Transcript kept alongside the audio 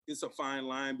it's a fine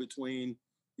line between,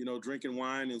 drinking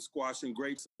wine and squashing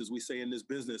grapes, as we say in this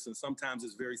business. And sometimes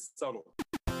it's very subtle.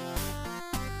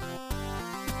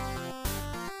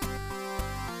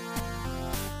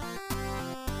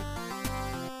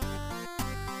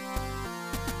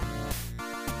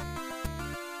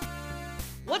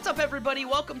 What's up, everybody?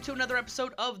 Welcome to another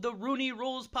episode of the Rooney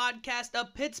Rules Podcast, a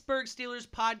Pittsburgh Steelers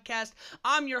podcast.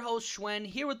 I'm your host, Schwen,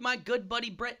 here with my good buddy,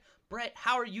 Brett. Brett,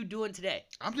 how are you doing today?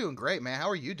 I'm doing great, man. How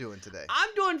are you doing today?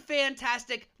 I'm doing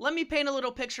fantastic. Let me paint a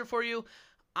little picture for you.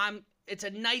 It's a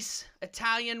nice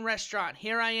Italian restaurant.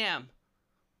 Here I am.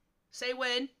 Say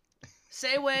when.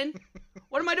 Say when.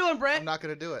 What am I doing, Brett? I'm not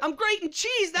going to do it. I'm grating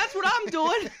cheese. That's what I'm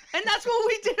doing. And that's what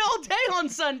we did all day on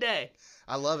Sunday.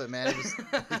 I love it, man. It was,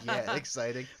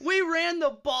 exciting. We ran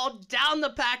the ball down the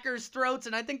Packers' throats,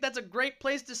 and I think that's a great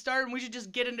place to start, and we should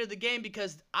just get into the game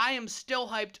because I am still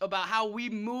hyped about how we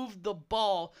moved the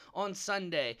ball on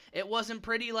Sunday. It wasn't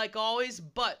pretty like always,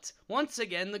 but once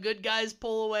again, the good guys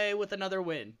pull away with another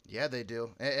win. Yeah, they do.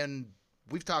 And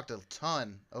we've talked a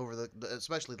ton over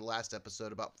especially the last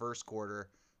episode about first quarter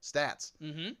stats.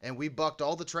 Mm-hmm. And we bucked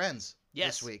all the trends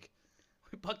this week.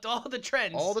 We bucked all the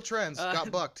trends. All the trends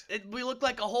got bucked. We looked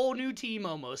like a whole new team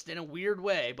almost in a weird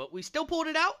way, but we still pulled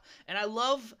it out, and I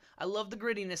love the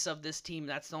grittiness of this team.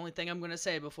 That's the only thing I'm going to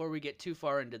say before we get too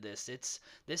far into this. It's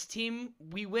this team,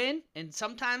 we win, and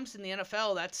sometimes in the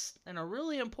NFL, that's a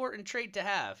really important trait to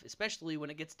have, especially when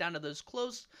it gets down to those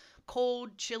close,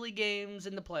 cold, chilly games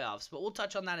in the playoffs, but we'll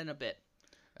touch on that in a bit.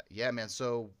 Yeah, man,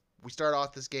 so we start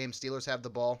off this game. Steelers have the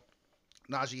ball.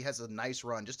 Najee has a nice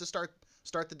run just to start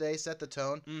the day, set the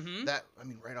tone. Mm-hmm.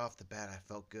 Right off the bat, I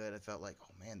felt good. I felt like,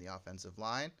 oh man, the offensive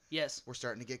line. Yes. We're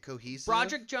starting to get cohesive.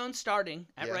 Broderick Jones starting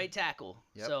at right tackle.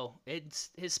 Yep. So it's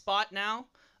his spot now.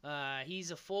 He's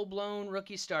a full-blown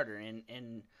rookie starter,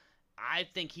 and I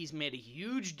think he's made a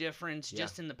huge difference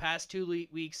just in the past 2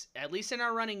 weeks. At least in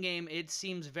our running game, it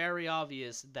seems very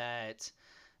obvious that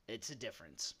it's a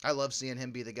difference. I love seeing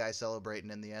him be the guy celebrating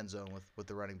in the end zone with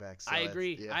the running backs. So I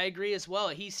agree. Yeah. I agree as well.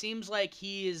 He seems like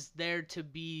he is there to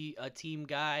be a team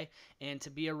guy and to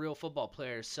be a real football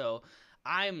player. So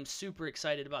I'm super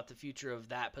excited about the future of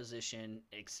that position,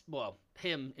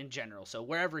 him in general. So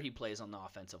wherever he plays on the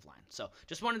offensive line. So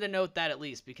just wanted to note that at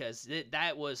least because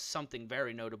that was something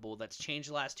very notable that's changed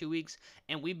the last 2 weeks,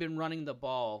 and we've been running the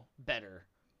ball better,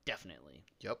 definitely.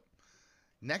 Yep.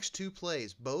 Next two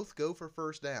plays, both go for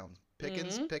first down.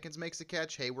 Pickens makes a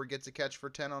catch. Hayward gets a catch for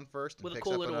 10 on first and picks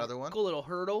up another one. Cool little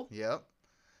hurdle. Yep.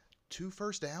 2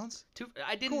 first downs?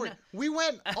 I didn't. Corey, we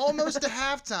went almost to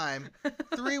halftime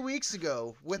 3 weeks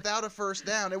ago without a first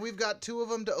down, and we've got 2 of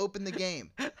them to open the game.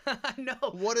 I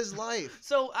know. What is life?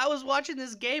 So I was watching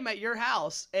this game at your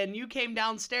house, and you came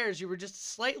downstairs. You were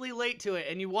just slightly late to it,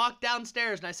 and you walked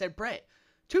downstairs, and I said, Brett,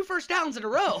 2 first downs in a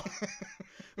row.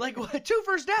 Like, 2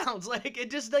 first downs. Like, it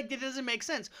doesn't make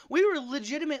sense. We were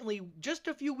legitimately, just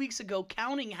a few weeks ago,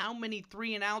 counting how many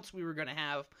 3-and-outs we were going to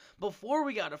have before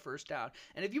we got a first down.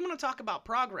 And if you want to talk about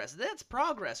progress, that's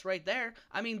progress right there.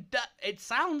 It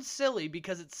sounds silly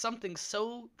because it's something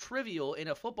so trivial in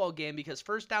a football game because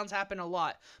first downs happen a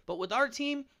lot. But with our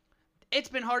team, it's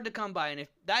been hard to come by. And if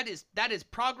that is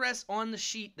progress on the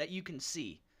sheet that you can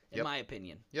see, in my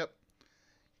opinion. Yep.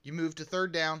 You move to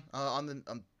third down on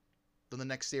the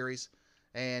next series,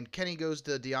 and Kenny goes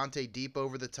to Deontay deep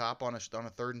over the top on a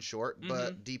third and short,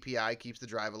 but DPI keeps the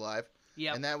drive alive.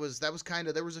 Yeah, and that was kind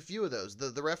of, there was a few of those.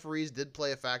 The referees did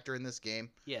play a factor in this game.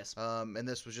 Yes. And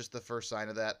this was just the first sign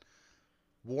of that.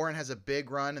 Warren has a big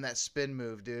run and that spin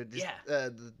move, dude.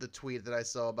 The tweet that I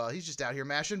saw about, he's just out here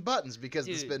mashing buttons because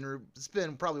the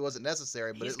spin probably wasn't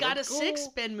necessary. But he's got a 6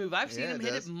 spin move. I've seen him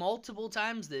hit it multiple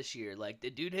times this year. Like,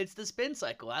 the dude hits the spin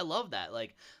cycle. I love that.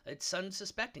 Like, it's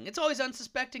unsuspecting. It's always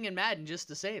unsuspecting in Madden just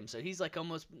the same. So he's like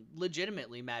almost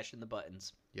legitimately mashing the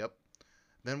buttons. Yep.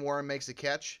 Then Warren makes a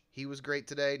catch. He was great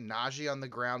today. Najee on the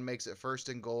ground makes it 1st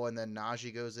and goal, and then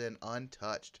Najee goes in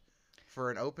untouched for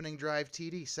an opening drive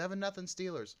TD. 7-0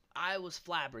 Steelers. I was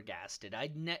flabbergasted.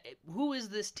 Who is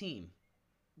this team?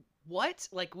 What?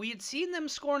 Like, we had seen them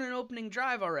score in an opening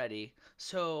drive already,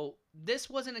 so this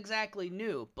wasn't exactly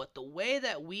new, but the way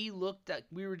that we looked at,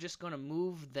 we were just going to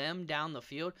move them down the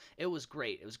field, it was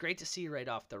great. It was great to see right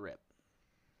off the rip.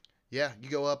 Yeah, you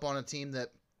go up on a team that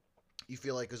you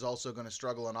feel like is also going to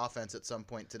struggle on offense at some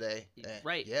point today.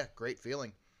 Right. Yeah, great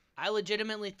feeling. I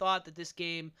legitimately thought that this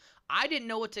game, I didn't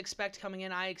know what to expect coming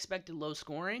in. I expected low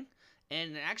scoring,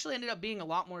 and it actually ended up being a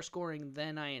lot more scoring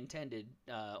than I intended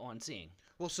on seeing.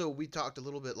 Well, so we talked a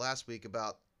little bit last week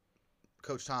about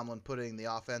Coach Tomlin putting the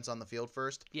offense on the field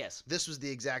first. Yes. This was the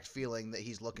exact feeling that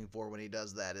he's looking for when he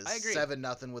does that. Is I agree.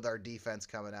 7-0 with our defense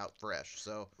coming out fresh.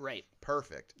 So right.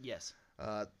 Perfect. Yes.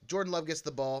 Jordan Love gets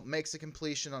the ball, makes a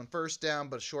completion on first down,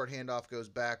 but a short handoff goes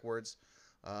backwards.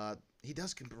 He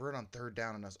does convert on third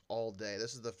down on us all day.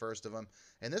 This is the first of them.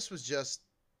 And this was just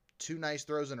 2 nice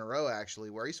throws in a row, actually,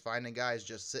 where he's finding guys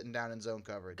just sitting down in zone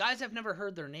coverage. Guys I've never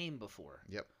heard their name before.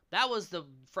 Yep. That was the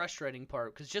frustrating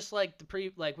part, because just like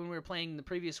like when we were playing the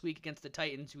previous week against the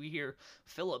Titans, we hear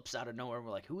Phillips out of nowhere. And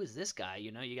we're like, who is this guy?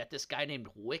 You got this guy named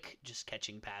Wick just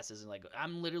catching passes, and like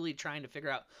I'm literally trying to figure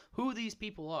out who these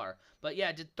people are. But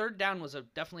yeah, third down was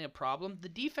definitely a problem. The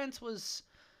defense,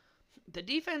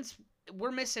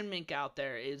 we're missing Mink out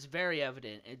there. It's very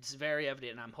evident.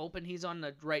 And I'm hoping he's on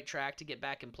the right track to get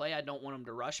back and play. I don't want him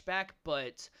to rush back,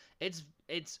 but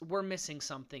we're missing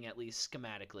something, at least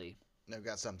schematically. I've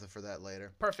got something for that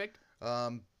later. Perfect.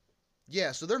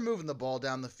 Yeah, so they're moving the ball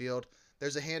down the field.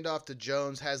 There's a handoff to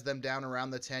Jones, has them down around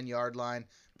the 10-yard line,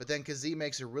 but then Kazee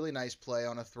makes a really nice play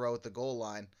on a throw at the goal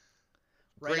line.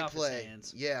 Right Great off play. his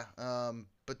hands. Yeah,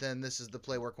 but then this is the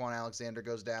play where Quan Alexander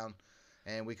goes down,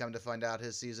 and we come to find out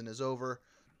his season is over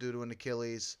due to an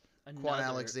Achilles. Quan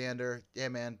Alexander, yeah,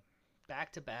 man.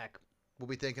 Back to back. We'll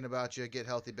be thinking about you. Get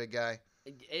healthy, big guy.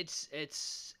 It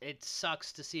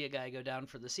sucks to see a guy go down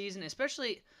for the season,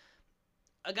 especially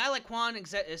a guy like Quan,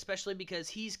 especially because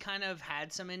he's kind of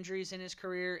had some injuries in his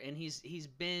career, and he's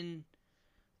been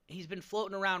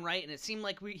floating around, right? And it seemed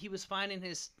like he was finding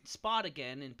his spot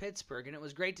again in Pittsburgh, and it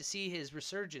was great to see his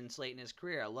resurgence late in his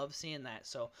career. I love seeing that.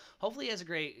 So hopefully he has a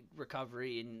great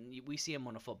recovery, and we see him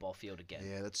on a football field again.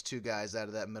 Yeah, that's 2 guys out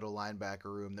of that middle linebacker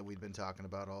room that we've been talking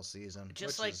about all season.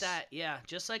 Just like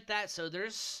that. So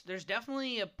there's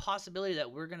definitely a possibility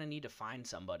that we're going to need to find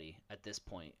somebody at this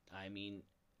point. I mean,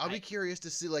 I'll be curious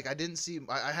to see. Like,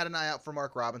 I had an eye out for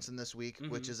Mark Robinson this week,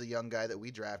 which is a young guy that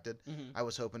we drafted. I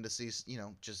was hoping to see,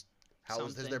 just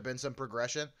has there been some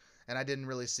progression, and I didn't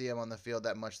really see him on the field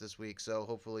that much this week. So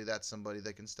hopefully that's somebody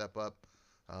that can step up,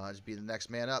 just be the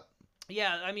next man up.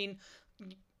 Yeah, I mean,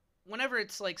 whenever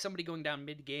it's like somebody going down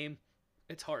mid-game,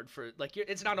 it's hard for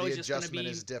it's not always just going to be. The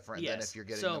adjustment is different than if you're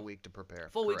getting a week to prepare.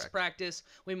 Full week's practice,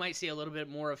 we might see a little bit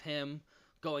more of him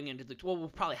going into we'll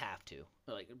probably have to,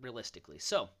 realistically.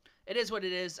 So it is what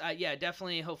it is. Yeah,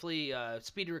 definitely, hopefully,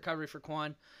 speedy recovery for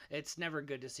Quan. It's never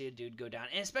good to see a dude go down,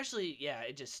 and especially,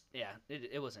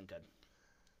 it wasn't good.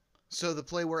 So the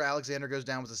play where Alexander goes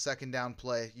down was a second down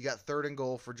play. You got 3rd and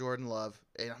goal for Jordan Love,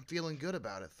 and I'm feeling good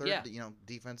about it.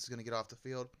 Defense is going to get off the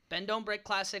field. Bend don't break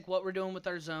classic, what we're doing with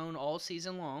our zone all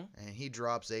season long. And he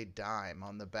drops a dime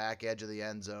on the back edge of the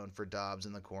end zone for Dobbs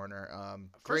in the corner.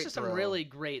 First of some really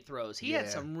great throws. He had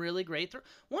some really great throws.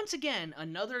 Once again,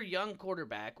 another young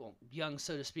quarterback, well, young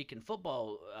so to speak in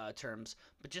football terms,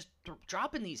 but just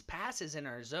dropping these passes in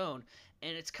our zone.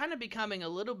 And it's kind of becoming a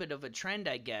little bit of a trend,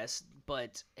 I guess.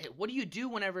 But what do you do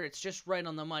whenever it's just right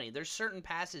on the money? There's certain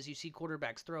passes you see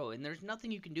quarterbacks throw, and there's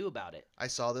nothing you can do about it. I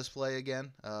saw this play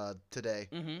again today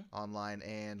online,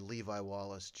 and Levi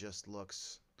Wallace just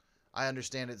looks... I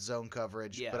understand it's zone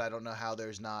coverage, but I don't know how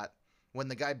there's not... When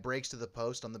the guy breaks to the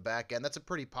post on the back end, that's a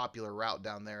pretty popular route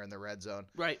down there in the red zone.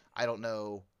 Right. I don't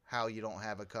know how you don't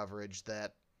have a coverage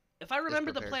that... If I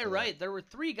remember the play right, there were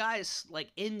 3 guys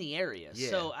in the area.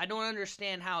 Yeah. So I don't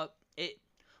understand how it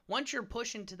once you're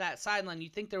pushing to that sideline, you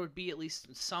think there would be at least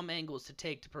some angles to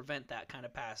take to prevent that kind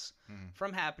of pass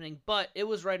from happening. But it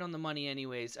was right on the money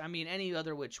anyways. I mean, any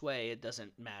other which way, it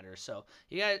doesn't matter. So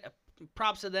you got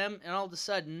props to them, and all of a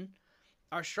sudden,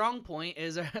 our strong point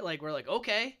is we're like,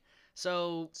 okay.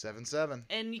 So 7-7.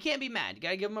 And you can't be mad. You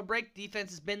got to give them a break.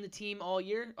 Defense has been the team all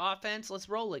year. Offense, let's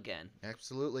roll again.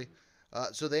 Absolutely.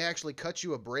 So they actually cut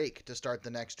you a break to start the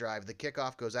next drive. The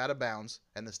kickoff goes out of bounds,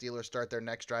 and the Steelers start their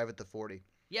next drive at the 40.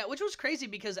 Yeah, which was crazy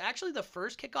because actually the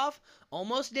first kickoff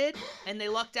almost did, and they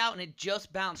lucked out, and it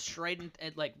just bounced straight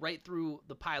right through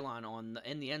the pylon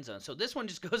in the end zone. So this one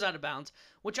just goes out of bounds,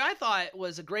 which I thought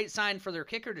was a great sign for their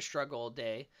kicker to struggle all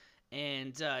day.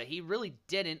 And he really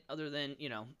didn't, other than,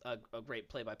 a great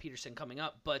play by Peterson coming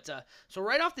up. But so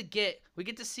right off the get, we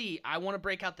get to see, I want to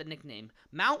break out the nickname,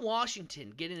 Mount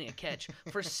Washington getting a catch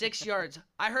for 6 yards.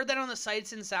 I heard that on the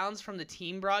Sights and Sounds from the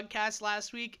team broadcast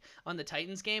last week on the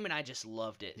Titans game, and I just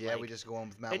loved it. Yeah, we just go on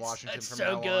with Mount Washington it's from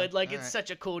so now good. on. It's such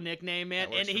a cool nickname, man.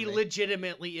 And he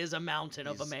legitimately is a mountain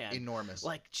of a man. Enormous.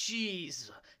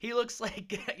 Jeez. He looks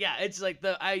like, it's like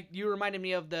you reminded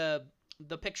me of the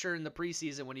picture in the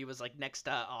preseason when he was next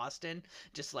to Austin,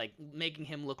 just making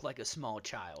him look like a small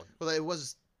child. Well, it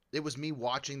was it was me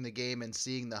watching the game and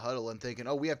seeing the huddle and thinking,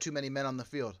 oh, we have too many men on the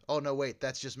field. Oh, no, wait,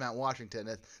 that's just Mount Washington.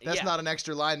 That's not an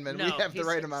extra lineman. No, we have the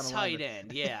right amount of linemen. Tight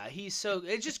end, yeah.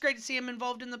 It's just great to see him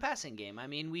involved in the passing game. I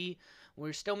mean,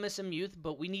 we're still missing youth,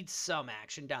 but we need some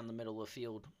action down the middle of the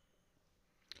field.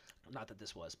 Not that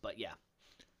this was, but yeah.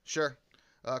 Sure.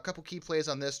 A couple key plays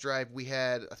on this drive. We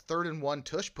had a 3rd and 1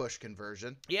 tush-push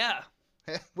conversion. Yeah.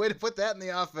 Way to put that in the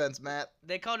offense, Matt.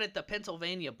 They called it the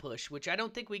Pennsylvania push, which I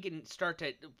don't think we can start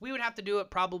to... We would have to do it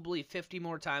probably 50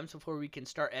 more times before we can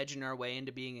start edging our way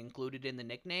into being included in the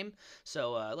nickname.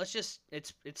 So let's just...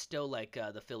 It's still like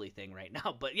the Philly thing right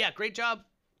now. But yeah, great job.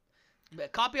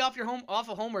 Copy off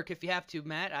of homework if you have to,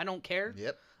 Matt. I don't care.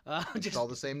 Yep. Just it's all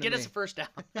the same to get me. us a first down.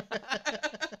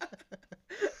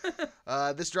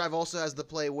 This drive also has the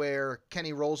play where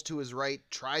Kenny rolls to his right,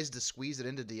 tries to squeeze it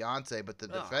into Deontay, but the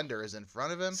defender is in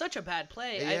front of him. Such a bad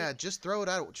play. Yeah, just throw it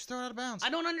out. Just throw it out of bounds. I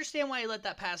don't understand why he let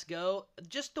that pass go.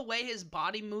 Just the way his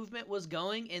body movement was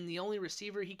going, and the only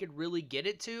receiver he could really get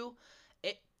it to,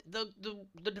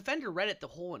 the defender read it the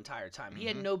whole entire time. He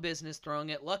had no business throwing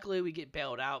it. Luckily, we get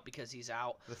bailed out because he's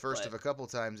out. The first of a couple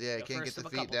times, yeah. He can't get the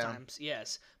feet down. Times,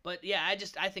 yes. But yeah,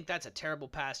 I think that's a terrible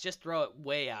pass. Just throw it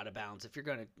way out of bounds if you're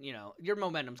going to, your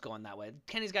momentum's going that way.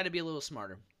 Kenny's got to be a little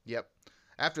smarter. Yep.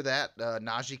 After that,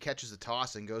 Najee catches a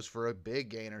toss and goes for a big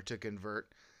gainer to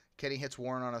convert. Kenny hits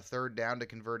Warren on a 3rd down to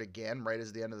convert again right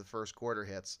as the end of the first quarter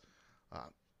hits.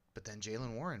 But then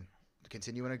Jaylen Warren,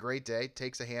 continuing a great day,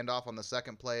 takes a handoff on the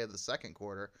second play of the second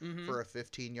quarter for a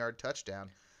 15-yard touchdown.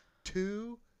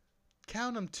 Two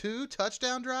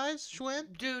touchdown drives,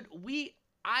 Schwen? Dude,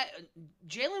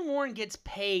 Jaylen Warren gets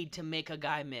paid to make a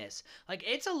guy miss. Like,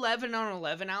 it's 11 on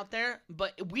 11 out there,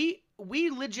 but we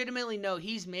legitimately know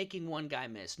he's making one guy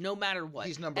miss, no matter what.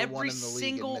 He's number one in the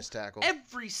league in missed tackle.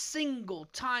 Every single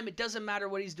time, it doesn't matter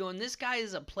what he's doing. This guy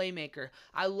is a playmaker.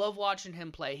 I love watching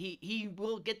him play. He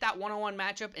will get that one-on-one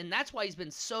matchup, and that's why he's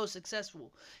been so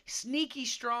successful. Sneaky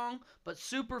strong, but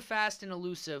super fast and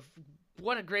elusive.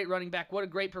 What a great running back. What a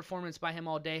great performance by him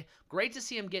all day. Great to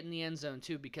see him get in the end zone,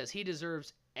 too, because he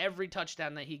deserves every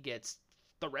touchdown that he gets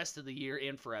the rest of the year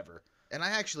and forever. And I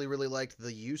actually really liked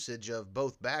the usage of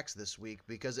both backs this week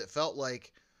because it felt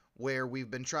like where we've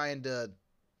been trying to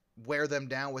wear them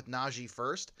down with Najee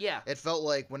first. Yeah. It felt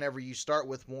like whenever you start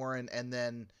with Warren and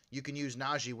then you can use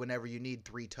Najee whenever you need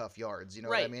 3 tough yards. You know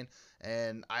what I mean?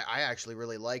 And I actually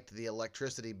really liked the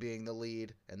electricity being the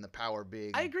lead and the power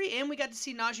being... I agree, and we got to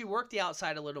see Najee work the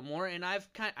outside a little more, and I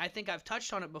think I've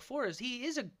touched on it before, is he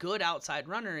is a good outside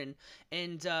runner,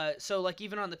 and so like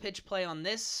even on the pitch play on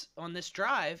this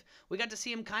drive, we got to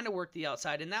see him kind of work the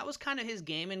outside, and that was kind of his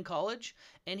game in college,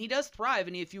 and he does thrive,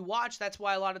 and if you watch, that's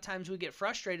why a lot of times we get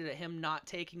frustrated at him not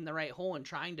taking the right hole and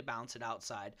trying to bounce it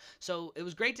outside. So it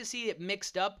was great to see it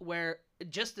mixed up where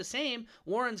just the same,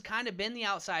 Warren's kind of been the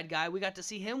outside guy. We got to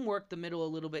see him work the middle a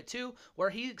little bit too,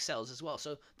 where he excels as well.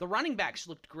 So the running backs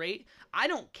looked great. I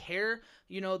don't care,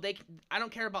 I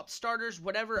don't care about starters,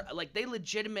 whatever. Like, they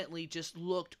legitimately just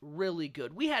looked really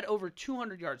good. We had over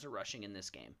 200 yards of rushing in this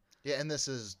game. Yeah, and this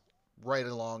is right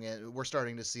along, and we're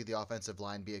starting to see the offensive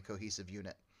line be a cohesive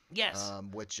unit. Yes.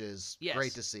 Which is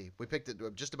great to see. We picked it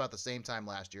just about the same time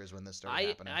last year as when this started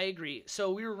happening. I agree.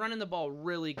 So we were running the ball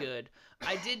really good.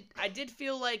 I did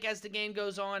feel like as the game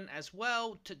goes on as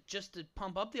well, to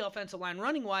pump up the offensive line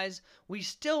running wise, we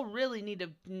still really need to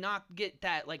not get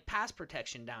that like pass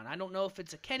protection down. I don't know if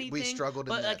it's a Kenny thing. We struggled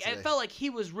in but that today. It felt like he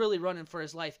was really running for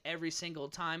his life every single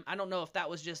time. I don't know if that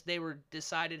was just they were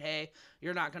decided, hey,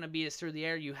 you're not going to beat us through the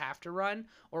air, you have to run,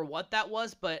 or what that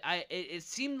was, but it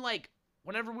seemed like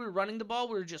whenever we were running the ball,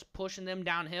 we were just pushing them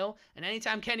downhill, and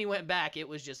anytime Kenny went back, it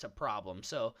was just a problem.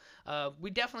 So we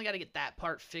definitely got to get that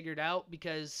part figured out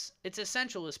because it's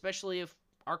essential, especially if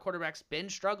our quarterback's been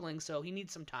struggling, so he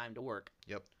needs some time to work.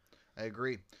 Yep, I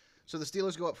agree. So the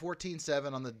Steelers go up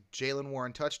 14-7 on the Jaylen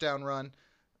Warren touchdown run,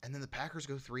 and then the Packers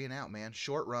go 3-and-out, man.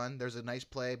 Short run. There's a nice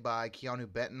play by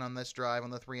Keanu Benton on this drive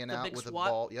on the 3-and-out with a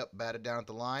ball. Yep, batted down at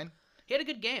the line. He had a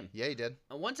good game. Yeah, he did.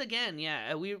 Once again,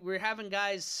 we're having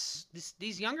guys.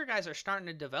 These younger guys are starting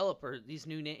to develop, or these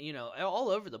new, all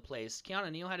over the place. Keanu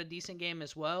Neal had a decent game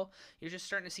as well. You're just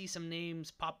starting to see some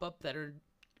names pop up that are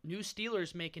new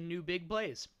Steelers making new big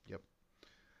plays. Yep.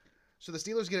 So the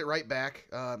Steelers get it right back.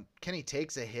 Kenny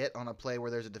takes a hit on a play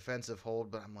where there's a defensive hold,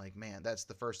 but I'm like, man, that's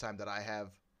the first time that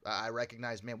I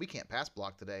recognize, man, we can't pass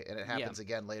block today, and it happens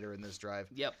again later in this drive.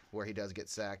 Yep. Where he does get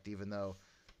sacked, even though.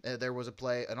 There was a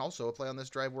play, and also a play on this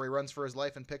drive where he runs for his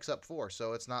life and picks up 4.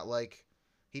 So it's not like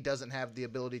he doesn't have the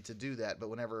ability to do that.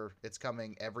 But whenever it's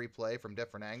coming every play from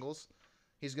different angles,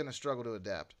 he's going to struggle to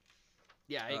adapt.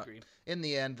 Yeah, I agree. In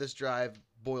the end, this drive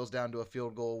boils down to a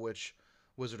field goal, which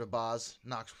Wizard of Boz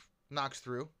knocks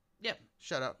through. Yeah.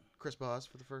 Shout out Chris Boz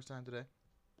for the first time today.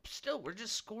 Still, we're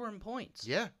just scoring points.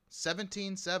 Yeah,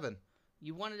 17-7.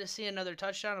 You wanted to see another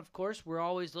touchdown, of course. We're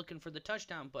always looking for the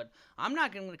touchdown, but I'm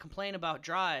not going to complain about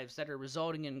drives that are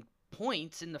resulting in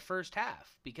points in the first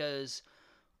half because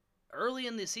early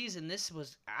in the season, this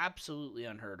was absolutely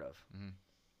unheard of. Mm-hmm.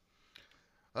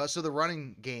 So the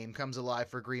running game comes alive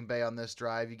for Green Bay on this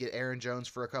drive. You get Aaron Jones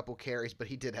for a couple carries, but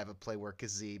he did have a play where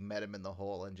Kazee met him in the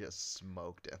hole and just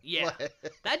smoked him. Yeah,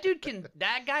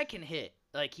 that guy can hit.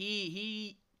 Like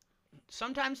he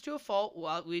sometimes to a fault.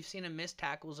 Well, we've seen him miss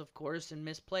tackles, of course, and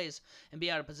miss plays and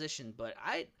be out of position. But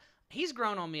he's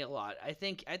grown on me a lot. I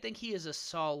think he is a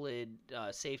solid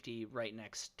safety right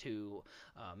next to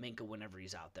Minkah whenever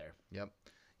he's out there. Yep.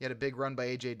 You had a big run by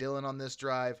A.J. Dillon on this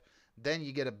drive. Then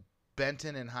you get a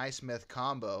Benton and Highsmith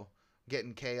combo,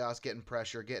 getting chaos, getting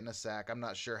pressure, getting a sack. I'm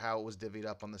not sure how it was divvied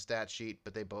up on the stat sheet,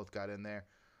 but they both got in there.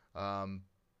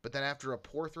 But then after a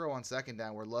poor throw on second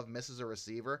down where Love misses a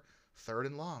receiver, 3rd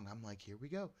and long. I'm like, here we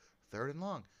go. 3rd and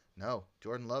long. No,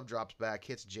 Jordan Love drops back,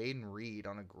 hits Jaden Reed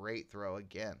on a great throw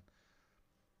again.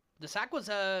 The sack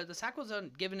was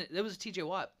given it was T.J.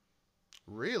 Watt.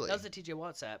 Really? That was the T.J.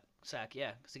 Watt sack,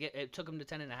 yeah, because it took him to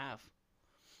 10.5.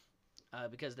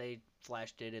 Because they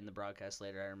flashed it in the broadcast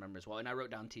later, I remember as well, and I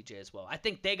wrote down TJ as well. I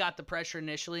think they got the pressure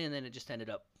initially, and then it just ended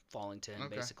up falling to him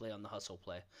basically on the hustle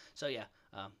play. So yeah,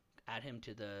 add him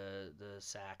to the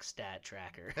sack stat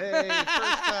tracker. Hey,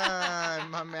 first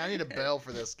time, my man. I need a bell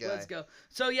for this guy. Let's go.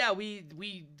 So yeah,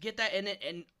 we get that in it,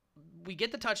 and we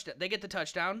get the touchdown. They get the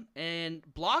touchdown and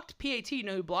blocked PAT. You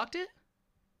know who blocked it?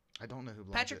 I don't know who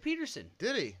blocked Patrick it. Peterson.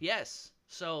 Did he? Yes.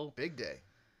 So big day.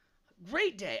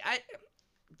 Great day.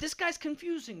 This guy's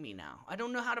confusing me now. I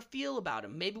don't know how to feel about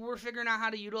him. Maybe we're figuring out how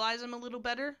to utilize him a little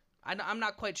better. I'm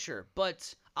not quite sure.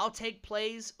 But I'll take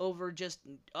plays over just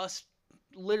us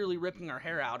literally ripping our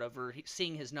hair out over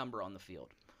seeing his number on the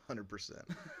field. 100%.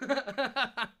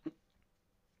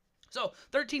 So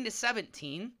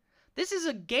 13-17. This is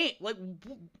a game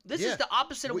this is the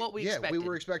opposite of what we expected. We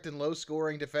were expecting low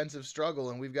scoring defensive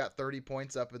struggle, and we've got 30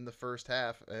 points up in the first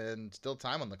half and still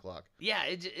time on the clock. Yeah,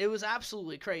 it was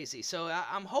absolutely crazy. So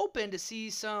I'm hoping to see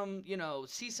some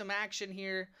action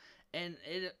here, and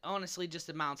it honestly just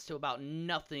amounts to about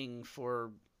nothing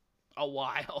for a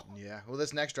while. Yeah, well,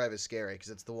 this next drive is scary because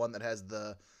it's the one that has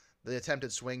the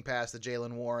attempted swing pass to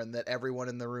Jalen Warren that everyone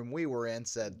in the room we were in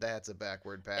said that's a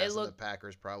backward pass, and the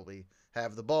Packers probably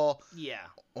have the ball. Yeah.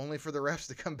 Only for the refs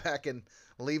to come back and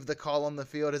leave the call on the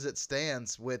field as it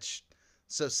stands,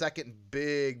 so second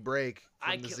big break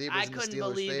from the Zebras in the Steelers' favor in this game.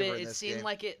 I couldn't believe it. It seemed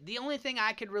like it. The only thing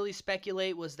I could really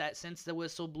speculate was that since the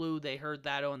whistle blew, they heard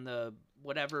that on the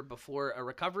whatever before a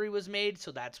recovery was made,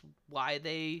 so that's why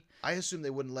they... I assume they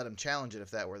wouldn't let him challenge it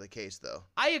if that were the case, though.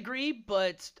 I agree,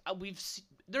 but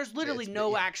there's literally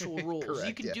no actual rules. Correct,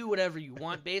 you can do whatever you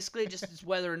want, basically, just it's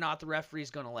whether or not the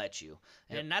referee's going to let you.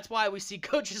 And that's why we see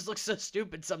coaches look so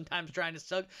stupid sometimes trying to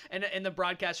suck, and the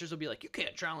broadcasters will be like, you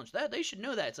can't challenge that. They should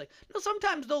know that. It's like, no,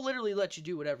 sometimes they'll literally let you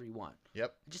do whatever you want.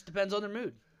 Yep. It just depends on their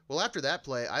mood. Well, after that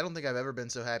play, I don't think I've ever been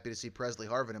so happy to see Presley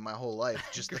Harvin in my whole life.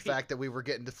 Just the fact that we were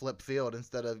getting to flip field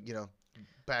instead of,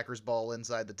 Packers ball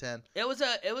inside the 10. It was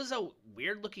a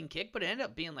weird looking kick, but it ended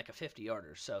up being like a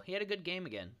 50-yarder. So he had a good game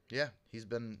again. Yeah, he's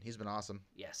been awesome.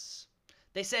 Yes.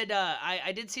 They said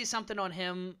I did see something on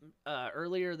him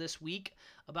earlier this week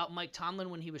about Mike Tomlin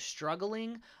when he was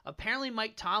struggling. Apparently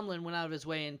Mike Tomlin went out of his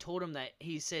way and told him that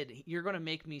he said, "You're going to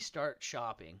make me start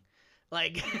shopping."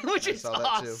 Like, which is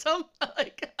awesome.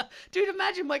 Like, dude,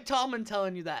 imagine Mike Tomlin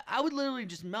telling you that. I would literally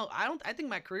just melt. I think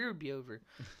my career would be over.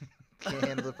 Can't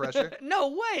handle the pressure? No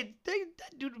way. That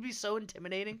dude would be so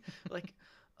intimidating. Like,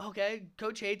 okay,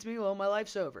 coach hates me. Well, my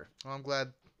life's over. Well, I'm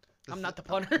glad. I'm not the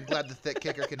punter. I'm glad the thick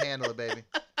kicker can handle it, baby.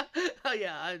 Oh,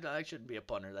 yeah, I shouldn't be a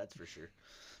punter, that's for sure.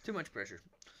 Too much pressure.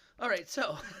 All right,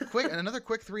 so. Another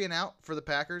quick 3 and out for the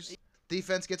Packers.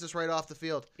 Defense gets us right off the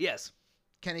field. Yes.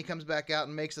 Kenny comes back out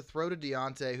and makes a throw to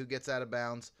Deontay, who gets out of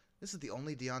bounds. This is the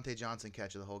only Deontay Johnson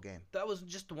catch of the whole game. That was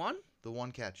just one? The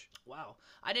one catch. Wow.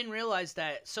 I didn't realize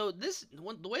that. So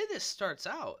the way this starts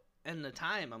out and the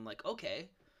time, I'm like, okay,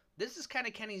 this is kind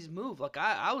of Kenny's move. Like,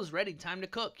 I was ready. Time to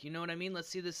cook. You know what I mean? Let's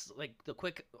see this, like, the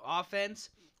quick offense.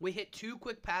 We hit 2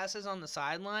 quick passes on the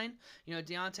sideline.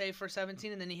 Deontay for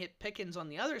 17, and then he hit Pickens on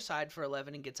the other side for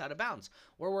 11 and gets out of bounds.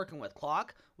 We're working with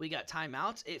clock. We got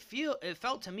timeouts. It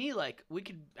felt to me like we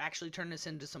could actually turn this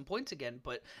into some points again,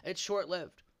 but it's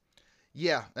short-lived.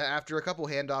 Yeah, after a couple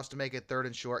handoffs to make it 3rd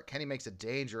and short, Kenny makes a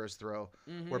dangerous throw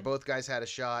where both guys had a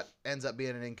shot, ends up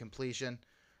being an incompletion,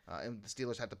 and the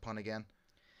Steelers had to punt again.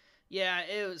 Yeah,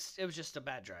 it was just a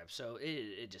bad drive, so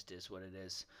it just is what it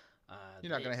is.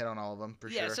 You're not going to hit on all of them, for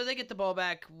sure. Yeah, so they get the ball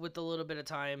back with a little bit of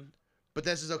time. But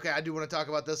this is okay. I do want to talk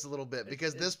about this a little bit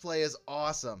because this play is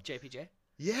awesome. JPJ?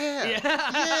 Yeah.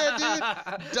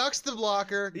 Yeah, dude. Ducks the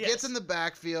blocker, gets in the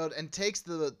backfield, and takes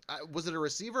the was it a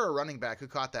receiver or a running back who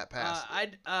caught that pass?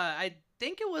 I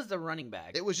think it was the running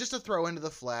back. It was just a throw into the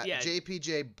flat. Yeah.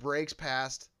 JPJ breaks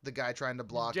past the guy trying to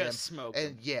block him. Just smoke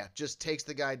him. And just takes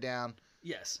the guy down.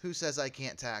 Yes. Who says I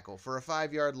can't tackle for a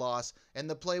 5-yard loss? And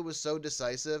the play was so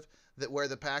decisive that where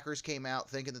the Packers came out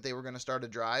thinking that they were going to start a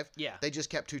drive, they just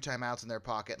kept 2 timeouts in their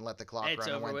pocket and let the clock run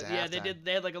and went to halftime. They did.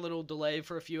 They had like a little delay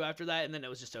for a few after that, and then it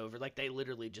was just over. Like they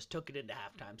literally just took it into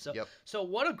halftime. So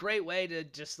what a great way to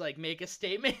just like make a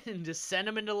statement and just send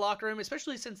them into the locker room,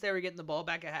 especially since they were getting the ball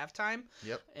back at halftime.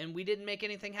 Yep. And we didn't make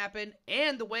anything happen.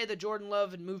 And the way that Jordan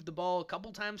Love had moved the ball a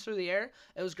couple times through the air,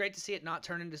 it was great to see it not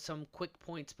turn into some quick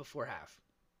points before half.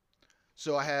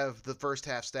 So I have the first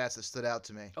half stats that stood out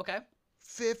to me. Okay.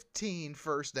 15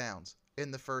 first downs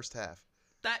in the first half.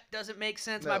 That doesn't make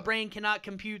sense. No. My brain cannot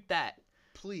compute that.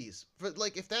 Please. But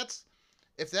like if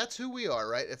that's who we are,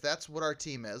 right? If that's what our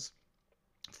team is,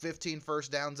 15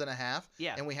 first downs and a half,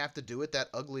 and we have to do it that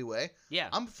ugly way,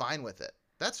 I'm fine with it.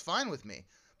 That's fine with me.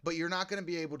 But you're not going to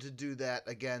be able to do that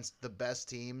against the best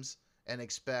teams and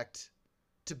expect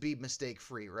to be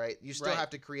mistake-free, right? You still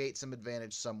have to create some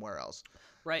advantage somewhere else.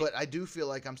 Right. But I do feel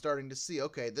like I'm starting to see,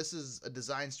 okay, this is a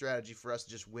design strategy for us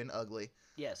to just win ugly.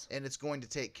 Yes. And it's going to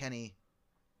take Kenny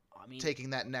taking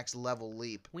that next level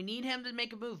leap. We need him to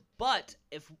make a move. But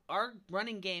if our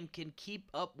running game can keep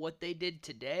up what they did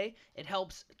today, it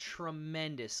helps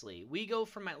tremendously. We go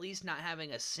from at least not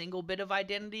having a single bit of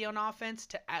identity on offense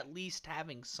to at least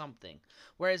having something.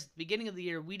 Whereas at the beginning of the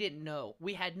year, we didn't know.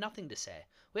 We had nothing to say.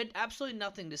 We had absolutely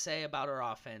nothing to say about our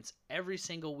offense every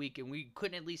single week, and we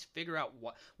couldn't at least figure out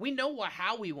what. We know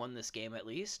how we won this game at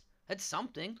least. That's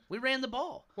something. We ran the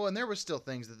ball. Well, and there were still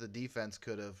things that the defense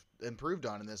could have improved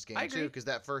on in this game, too, because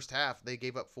that first half, they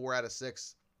gave up 4 out of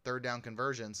 6 third down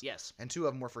conversions. Yes. And 2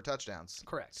 of them were for touchdowns.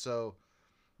 Correct. So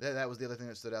that was the other thing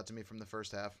that stood out to me from the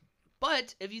first half.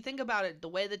 But if you think about it, the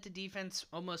way that the defense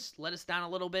almost let us down a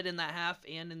little bit in that half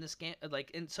and in this game,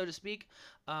 so to speak,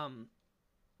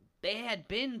 they had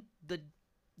been the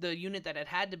unit that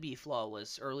had to be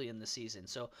flawless early in the season.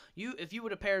 So if you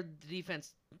would have paired the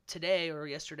defense today or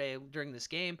yesterday during this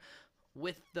game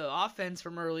with the offense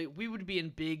from early, we would be in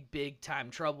big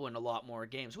time trouble in a lot more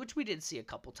games, which we did see a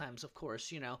couple times, of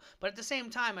course, But at the same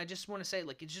time, I just want to say,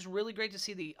 it's just really great to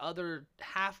see the other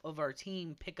half of our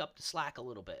team pick up the slack a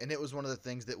little bit. And it was one of the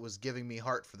things that was giving me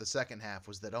heart for the second half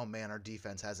was that, oh man, our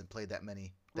defense hasn't played that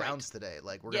many downs today.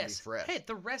 Like, we're going to be fresh. Hey,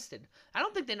 they're rested. I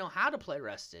don't think they know how to play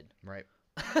rested. Right.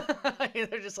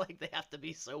 They're just they have to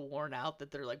be so worn out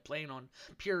that they're playing on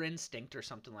pure instinct or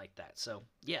something like that. So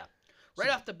yeah,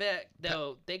 off the bat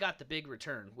though, they got the big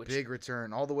return. Big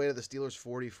return all the way to the Steelers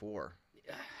 44.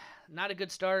 Not a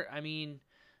good start. I mean,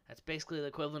 that's basically the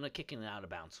equivalent of kicking it out of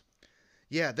bounds.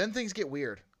 Yeah, then things get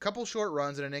weird. Couple short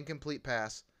runs and an incomplete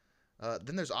pass.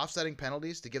 Then there's offsetting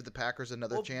penalties to give the Packers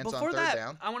another chance on third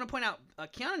down. I want to point out,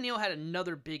 Keanu Neal had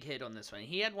another big hit on this one.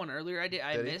 He had one earlier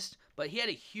I missed, but he had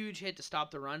a huge hit to stop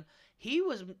the run. He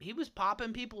was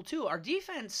popping people too. Our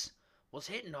defense was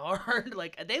hitting hard.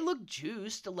 They looked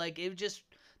juiced.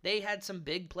 They had some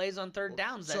big plays on third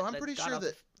downs. So I'm pretty sure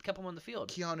that kept them on the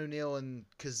field. Keanu Neal and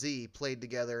Kazee played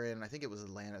together in, I think it was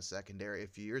Atlanta secondary a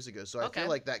few years ago. So I feel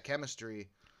like that chemistry.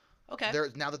 Okay.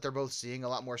 Now that they're both seeing a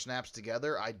lot more snaps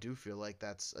together, I do feel like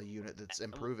that's a unit that's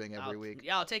improving every week.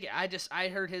 Yeah, I'll take it. I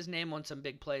heard his name on some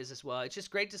big plays as well. It's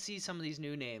just great to see some of these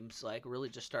new names really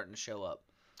just starting to show up.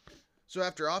 So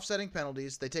after offsetting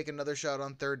penalties, they take another shot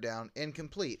on third down,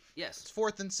 incomplete. Yes. It's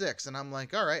 4th and 6, and I'm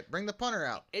like, all right, bring the punter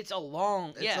out. It's a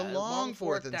long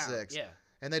 4th and down. 6. Yeah.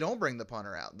 And they don't bring the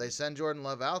punter out. They send Jordan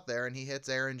Love out there, and he hits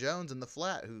Aaron Jones in the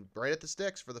flat, who right at the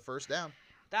sticks for the first down.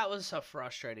 That was a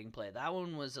frustrating play. That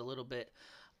one was a little bit.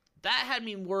 That had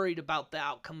me worried about the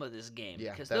outcome of this game.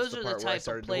 Yeah, because that's those are the the part type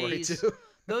of plays.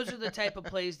 Those are the type of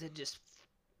plays that just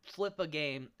flip a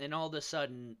game, and all of a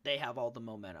sudden they have all the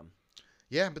momentum.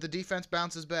 Yeah, but the defense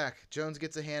bounces back. Jones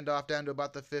gets a handoff down to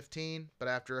about the 15, but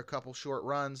after a couple short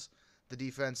runs, the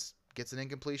defense gets an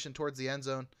incompletion towards the end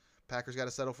zone. Packers got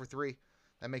to settle for 3.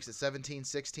 That makes it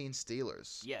 17-16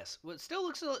 Steelers. Yes. Well, it still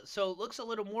looks a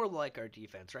little more like our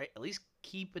defense, right? At least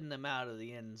keeping them out of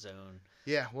the end zone.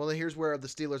 Yeah, well, here's where the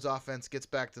Steelers offense gets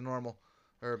back to normal,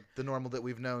 or the normal that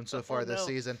we've known so far this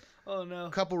season. Oh, no.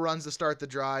 Couple runs to start the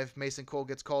drive. Mason Cole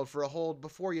gets called for a hold.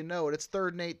 Before you know it, it's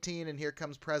 3rd and 18, and here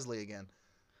comes Presley again.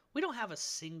 We don't have a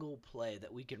single play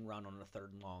that we can run on a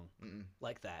 3rd and long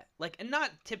like that. Like, and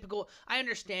not typical. I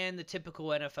understand the typical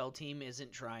NFL team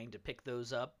isn't trying to pick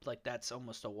those up. Like, that's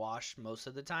almost a wash most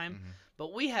of the time.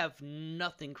 But we have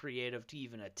nothing creative to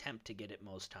even attempt to get it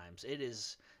most times.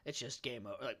 It's just game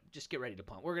over. Like, just get ready to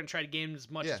punt. We're gonna try to game as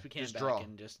much as we can just back draw.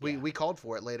 and just. We called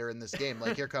for it later in this game.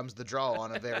 Like, here comes the draw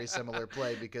on a very similar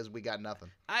play because we got nothing.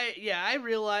 I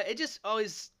realize it just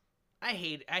always. I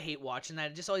hate watching that.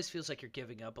 It just always feels like you're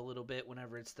giving up a little bit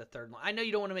whenever it's the 3rd line. I know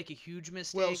you don't want to make a huge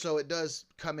mistake. Well, so it does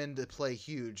come into play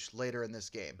huge later in this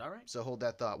game. All right. So hold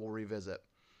that thought. We'll revisit.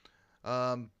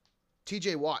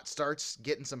 TJ Watt starts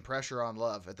getting some pressure on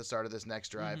Love at the start of this next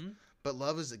drive. But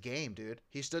Love is a game, dude.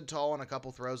 He stood tall on a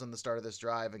couple throws on the start of this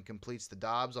drive and completes the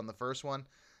Dobbs on the first one.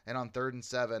 And on 3rd and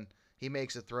 7, he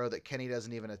makes a throw that Kenny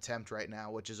doesn't even attempt right now,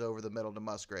 which is over the middle to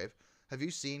Musgrave. Have you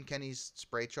seen Kenny's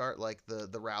spray chart, like the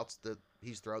routes that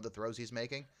the throws he's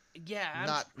making?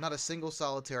 Yeah. Not a single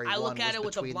solitary I one look at was it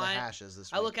with between the hashes this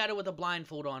week. I look at it with a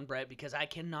blindfold on, Brett, because I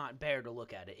cannot bear to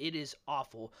look at it. It is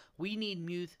awful. We need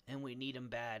Muth, and we need him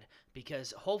bad,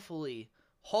 because hopefully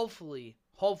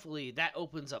that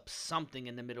opens up something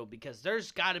in the middle, because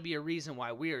there's got to be a reason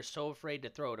why we are so afraid to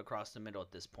throw it across the middle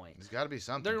at this point. There's got to be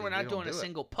something. We're not doing a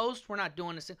single post. We're not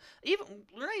doing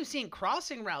we're not even seeing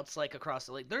crossing routes like across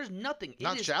the lake. There's nothing.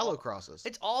 Not shallow crosses.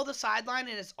 It's all the sideline,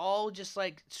 and it's all just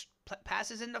like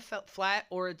passes into flat,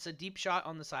 or it's a deep shot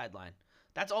on the sideline.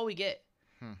 That's all we get.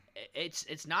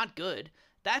 It's not good.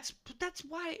 That's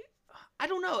why I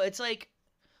don't know. It's like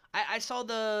I saw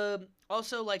the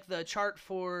chart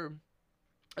for.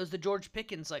 It was the George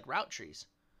Pickens route trees,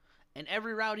 and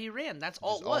every route he ran, that's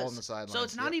all it was. All on the sidelines. So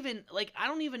it's not even I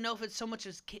don't even know if it's so much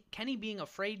as Kenny being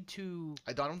afraid to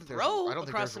I don't think throw there's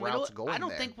across the routes middle. going I don't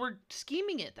there. think we're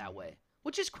scheming it that way,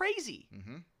 which is crazy.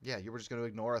 Yeah, you were just going to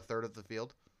ignore a 1/3 of the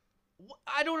field.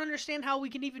 I don't understand how we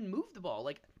can even move the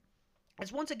ball.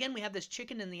 It's once again we have this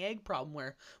chicken and the egg problem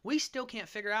where we still can't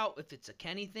figure out if it's a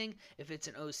Kenny thing, if it's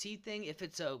an OC thing, if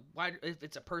it's a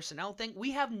personnel thing. We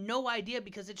have no idea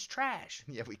because it's trash.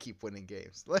 Yeah, we keep winning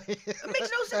games. It makes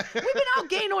no sense. We've been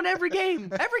outgained on every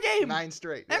game. 9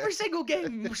 straight. Every single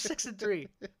game. We're 6-3.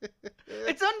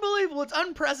 It's unbelievable. It's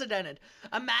unprecedented.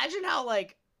 Imagine how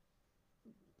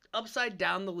upside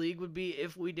down the league would be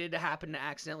if we did happen to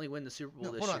accidentally win the Super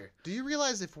Bowl this year. Do you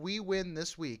realize if we win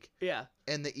this week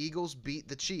and the Eagles beat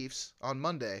the Chiefs on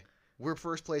Monday, we're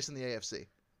first place in the AFC?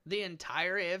 The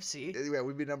entire AFC? Yeah,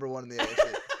 we'd be number 1 in the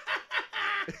AFC.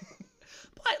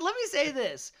 But let me say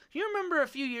this. You remember a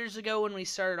few years ago when we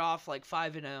started off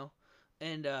 5-0?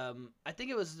 And I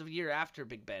think it was the year after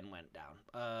Big Ben went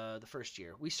down, the first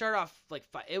year. We started off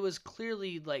it was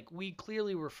clearly we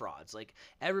clearly were frauds.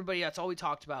 Everybody, that's all we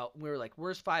talked about. We were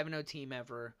worst 5-0 team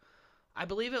ever. I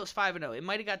believe it was 5-0. It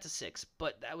might have got to 6,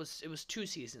 but it was 2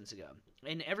 seasons ago.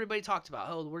 And everybody talked about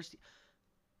the worst.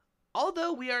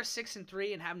 Although we are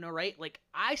 6-3 and have no right,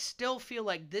 I still feel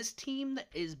like this team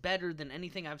is better than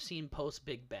anything I've seen post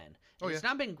Big Ben. It's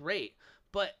not been great.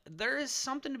 But there is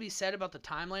something to be said about the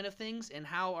timeline of things and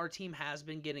how our team has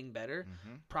been getting better.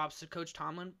 Props to Coach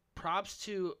Tomlin. Props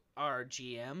to our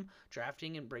GM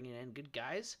drafting and bringing in good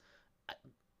guys.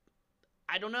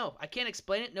 I don't know. I can't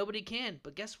explain it. Nobody can.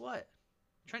 But guess what?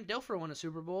 Trent Dilfer won a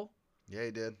Super Bowl. Yeah,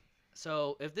 he did.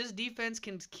 So if this defense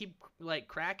can keep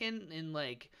cracking and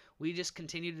we just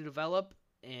continue to develop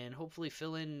and hopefully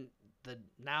fill in the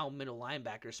now middle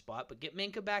linebacker spot, but get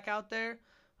Minka back out there.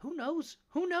 Who knows?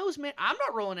 Who knows, man? I'm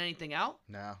not rolling anything out.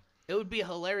 No. It would be a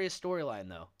hilarious storyline,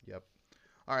 though. Yep.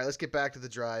 All right, let's get back to the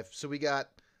drive. So we got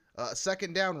a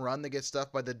 2nd down run that gets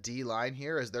stuffed by the D-line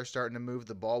here as they're starting to move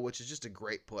the ball, which is just a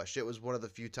great push. It was one of the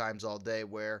few times all day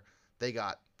where they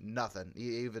got nothing.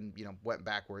 He even, went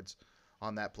backwards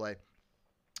on that play.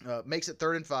 Makes it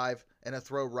 3rd and 5, and a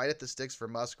throw right at the sticks for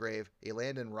Musgrave.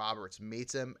 Elandon Roberts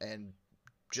meets him and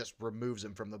just removes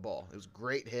him from the ball. It was a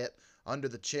great hit. Under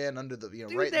the chin, under the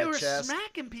Dude, right in the chest. They were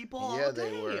smacking people all day.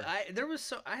 They were.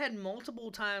 I had multiple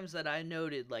times that I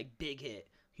noted big hit,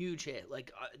 huge hit.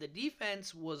 The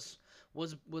defense was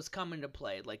coming to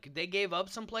play. They gave up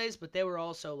some plays, but they were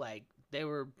also they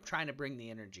were trying to bring the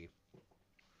energy.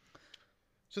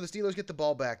 So the Steelers get the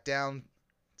ball back down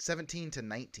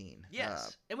 17-19.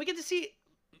 Yes, and we get to see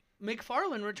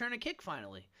McFarland return a kick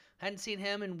finally. Hadn't seen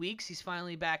him in weeks. He's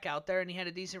finally back out there, and he had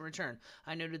a decent return.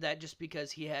 I noted that just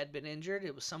because he had been injured.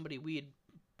 It was somebody we had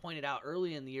pointed out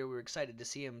early in the year. We were excited to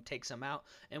see him take some out,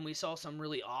 and we saw some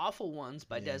really awful ones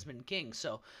by Desmond King.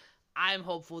 So I'm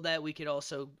hopeful that we could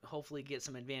also hopefully get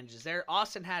some advantages there.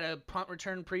 Austin had a punt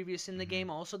return previous in the game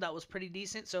also that was pretty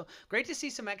decent. So great to see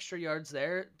some extra yards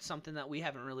there, something that we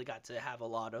haven't really got to have a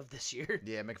lot of this year.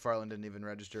 Yeah, McFarland didn't even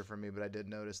register for me, but I did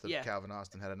notice that Calvin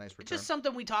Austin had a nice return. Just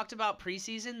something we talked about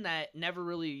preseason that never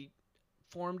really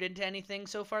formed into anything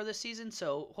so far this season.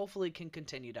 So hopefully can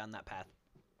continue down that path.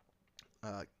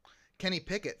 Kenny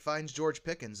Pickett finds George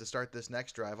Pickens to start this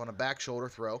next drive on a back shoulder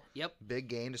throw. Yep. Big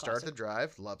gain to start the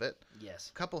drive. Love it.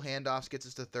 Yes. Couple handoffs gets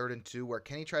us to 3rd and 2 where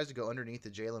Kenny tries to go underneath to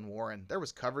Jalen Warren. There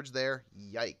was coverage there.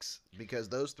 Yikes. Because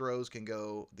those throws can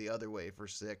go the other way for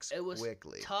 6 quickly. It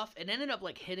was tough. It ended up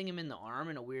like hitting him in the arm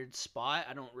in a weird spot.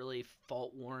 I don't really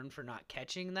fault Warren for not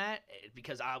catching that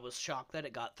because I was shocked that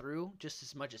it got through just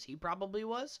as much as he probably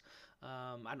was.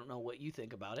 I don't know what you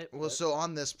think about it. Well, so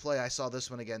on this play, I saw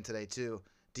this one again today too.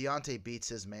 Deontay beats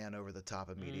his man over the top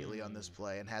immediately on this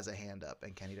play and has a hand up,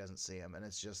 and Kenny doesn't see him. And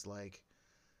it's just like,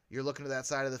 you're looking to that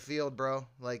side of the field, bro.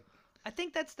 Like, I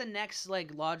think that's the next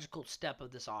like logical step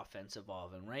of this offense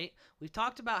evolving, right? We've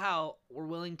talked about how we're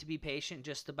willing to be patient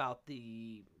just about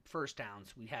the first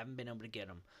downs. We haven't been able to get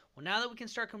them. Well, now that we can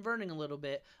start converting a little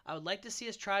bit, I would like to see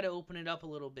us try to open it up a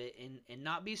little bit and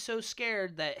not be so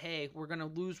scared that, hey, we're going to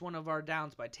lose one of our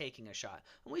downs by taking a shot.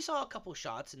 And we saw a couple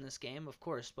shots in this game, of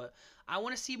course, but I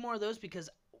want to see more of those because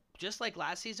just like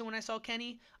last season when I saw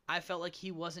Kenny, I felt like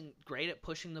he wasn't great at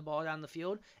pushing the ball down the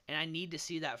field, and I need to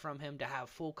see that from him to have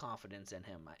full confidence in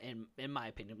him, in my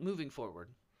opinion, moving forward.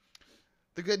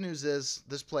 The good news is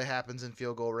this play happens in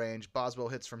field goal range. Boswell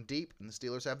hits from deep, and the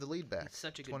Steelers have the lead back. He's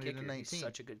such a good kicker. He's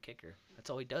such a good kicker. That's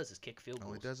all he does is kick field goals.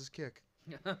 All he does is kick.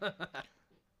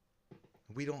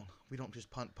 We don't just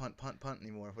punt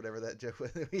anymore. Whatever that joke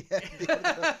was.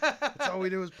 That's all we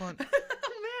do is punt.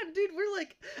 Dude, we're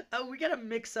like, we gotta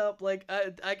mix up like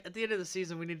at the end of the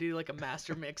season we need to do like a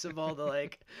master mix of all the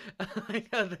like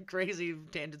the crazy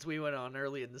tangents we went on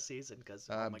early in the season because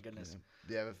oh my goodness.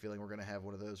 Yeah, I have a feeling we're gonna have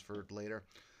one of those for later.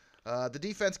 The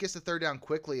defense gets the 3rd down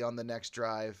quickly on the next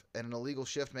drive, and an illegal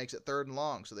shift makes it 3rd and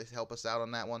long, so they help us out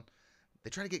on that one. They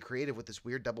try to get creative with this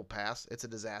weird double pass. It's a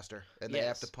disaster, and they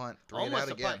have to punt 3 and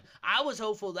out again. Punt. I was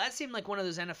hopeful. That seemed like one of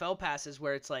those NFL passes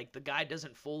where it's like the guy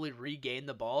doesn't fully regain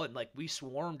the ball, and like we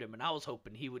swarmed him, and I was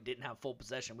hoping he didn't have full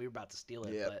possession. We were about to steal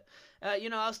it, but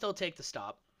I'll still take the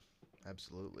stop.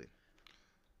 Absolutely.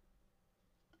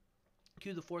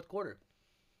 Cue the 4th quarter.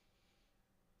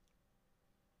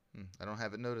 I don't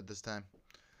have it noted this time.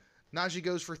 Najee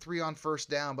goes for 3 on 1st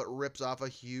down, but rips off a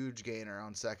huge gainer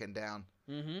on 2nd down.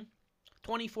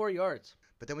 24 yards.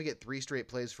 But then we get 3 straight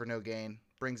plays for no gain.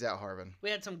 Brings out Harvin. We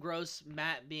had some gross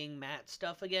Matt being Matt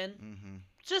stuff again.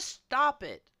 Just stop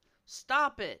it.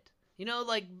 Stop it. You know,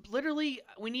 like, literally,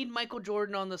 we need Michael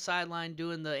Jordan on the sideline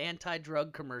doing the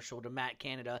anti-drug commercial to Matt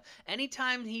Canada.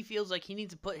 Anytime he feels like he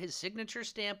needs to put his signature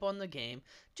stamp on the game,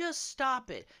 just stop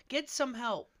it. Get some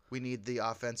help. We need the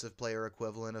offensive player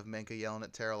equivalent of Minka yelling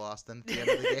at Terrell Austin at the end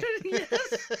of the game.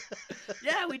 Yes.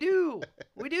 Yeah, we do.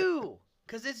 We do.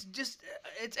 Because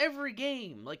it's every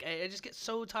game. Like, I just get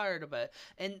so tired of it.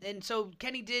 And so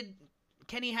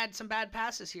Kenny had some bad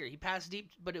passes here. He passed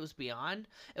deep, but it was behind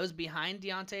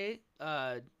Deontay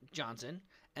Johnson,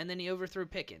 and then he overthrew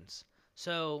Pickens.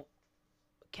 So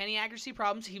Kenny accuracy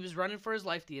problems. He was running for his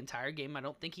life the entire game. I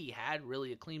don't think he had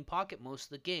really a clean pocket most of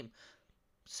the game.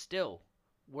 Still,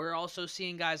 we're also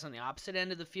seeing guys on the opposite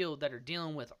end of the field that are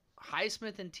dealing with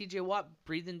Highsmith and TJ Watt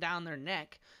breathing down their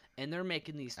neck, and they're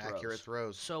making these throws. Accurate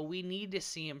throws. So we need to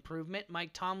see improvement.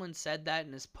 Mike Tomlin said that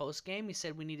in his post-game. He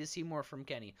said we need to see more from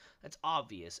Kenny. That's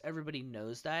obvious. Everybody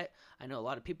knows that. I know a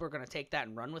lot of people are going to take that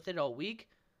and run with it all week.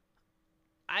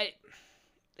 It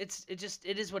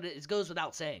is what it goes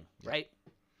without saying, right?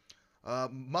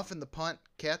 Muffin the punt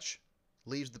catch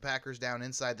leaves the Packers down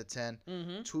inside the 10.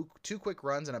 Two quick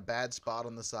runs and a bad spot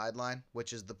on the sideline,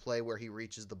 which is the play where he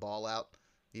reaches the ball out,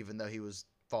 even though he was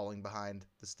falling behind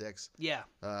the sticks. Yeah.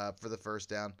 For the 1st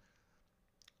down.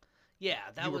 Yeah,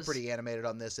 you were pretty animated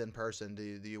on this in person. Do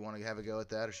you want to have a go at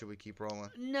that, or should we keep rolling?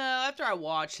 No, after I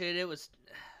watched it, it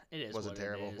wasn't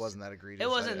terrible. It wasn't that egregious. It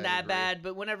wasn't that bad,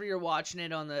 but whenever you're watching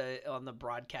it on the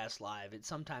broadcast live, it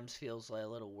sometimes feels like a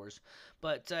little worse.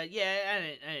 But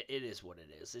it is what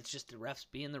it is. It's just the refs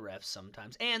being the refs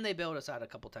sometimes, and they bailed us out a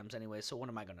couple times anyway. So what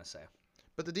am I gonna say?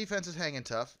 But the defense is hanging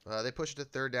tough. They push it to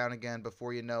 3rd down again.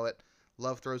 Before you know it,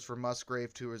 Love throws for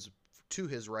Musgrave to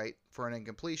his right for an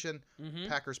incompletion.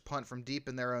 Packers punt from deep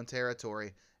in their own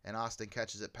territory, and Austin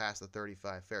catches it past the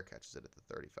 35. Fair catches it at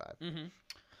the 35.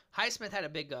 Highsmith had a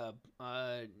big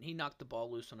he knocked the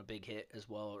ball loose on a big hit as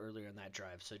well earlier in that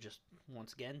drive. So just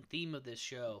once again, theme of this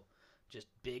show, Just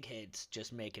big hits,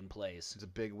 just making plays. It's a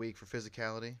big week for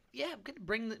physicality. Yeah, good to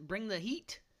bring the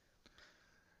heat.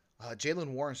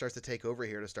 Jalen Warren starts to take over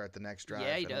here to start the next drive.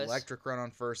 Yeah, he An does. Electric run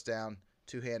on first down.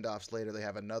 2 handoffs later, they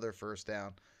have another first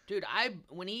down. Dude,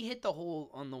 when he hit the hole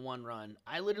on the one run,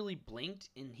 I literally blinked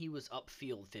and he was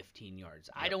upfield 15 yards.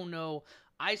 Yep. I don't know.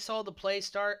 I saw the play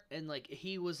start and like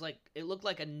he was like it looked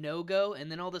like a no-go, and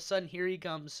then all of a sudden here he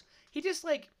comes. He just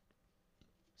like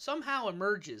somehow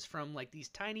emerges from like these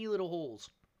tiny little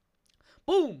holes.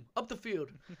 Boom, up the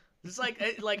field. It's like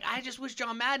I just wish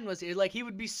John Madden was here. Like he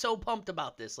would be so pumped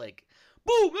about this. Like,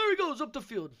 boom, there he goes up the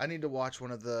field. I need to watch one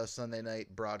of the Sunday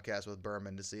night broadcasts with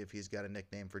Berman to see if he's got a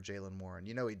nickname for Jalen Warren.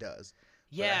 You know he does.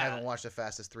 Yeah. But I haven't watched the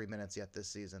fastest 3 minutes yet this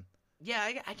season.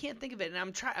 Yeah, I can't think of it,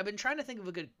 and I've been trying to think of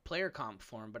a good player comp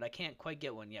for him, but I can't quite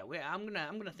get one yet. I'm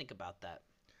gonna think about that.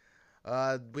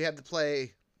 We had the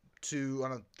play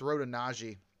on a throw to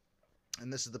Najee,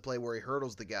 and this is the play where he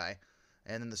hurdles the guy,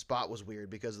 and then the spot was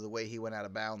weird because of the way he went out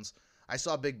of bounds. I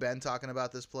saw Big Ben talking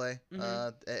about this play,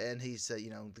 and he said,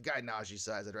 the guy Najee's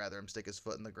size, I'd rather him stick his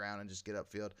foot in the ground and just get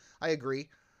upfield. I agree,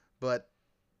 but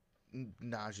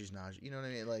Najee's Najee. You know what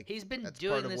I mean? Like he's been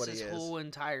doing this his whole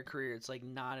entire career. It's like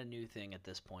not a new thing at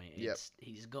this point.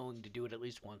 He's going to do it at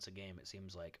least once a game, it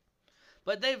seems like.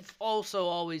 But they've also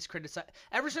always criticized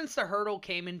ever since the hurdle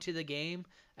came into the game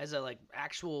as a like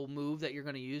actual move that you're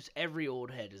going to use. Every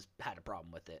old head has had a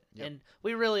problem with it, and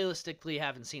we realistically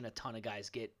haven't seen a ton of guys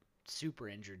get super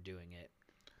injured doing it.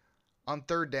 On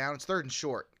third down, it's 3rd and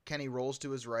short. Kenny rolls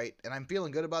to his right, and I'm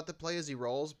feeling good about the play as he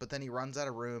rolls, but then he runs out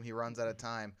of room, he runs out of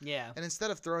time. Yeah. And instead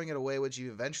of throwing it away, which he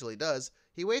eventually does,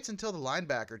 he waits until the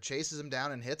linebacker chases him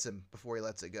down and hits him before he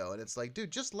lets it go. And it's like, dude,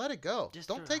 just let it go.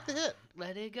 Don't take the hit.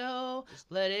 Let it go.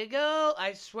 Let it go.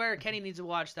 I swear Kenny needs to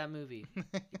watch that movie.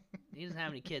 He doesn't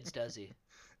have any kids, does he?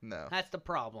 No. That's the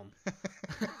problem.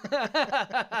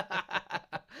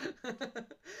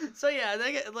 So yeah,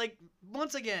 they get like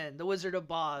once again the Wizard of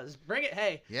Oz. Bring it.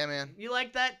 Hey. Yeah, man. You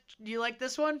like that? You like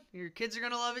this one? Your kids are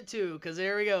gonna love it too. Cause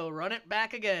there we go. Run it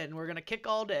back again. We're gonna kick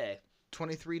all day.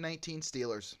 23-19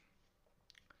 Steelers.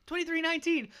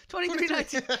 23-19.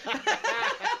 23-19.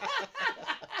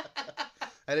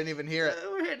 I didn't even hear it.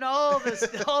 We're hitting all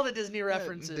the Disney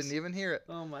references. Didn't even hear it.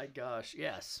 Oh my gosh.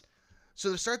 Yes.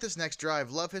 So to start this next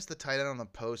drive, Love hits the tight end on the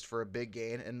post for a big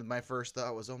gain, and my first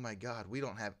thought was, oh my God, we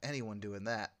don't have anyone doing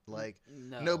that. Like,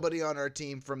 nobody on our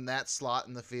team from that slot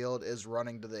in the field is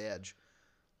running to the edge.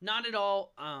 Not at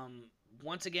all.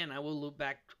 Once again, I will loop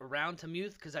back around to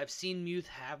Muth because I've seen Muth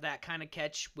have that kind of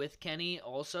catch with Kenny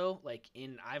also.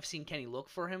 I've seen Kenny look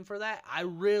for him for that. I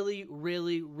really,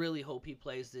 really, really hope he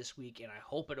plays this week, and I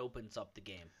hope it opens up the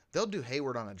game. They'll do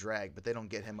Hayward on a drag, but they don't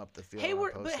get him up the field.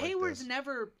 Hayward's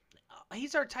never.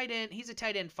 He's our tight end. He's a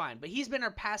tight end, fine, but he's been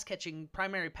our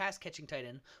primary pass catching tight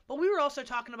end. But we were also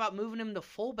talking about moving him to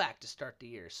fullback to start the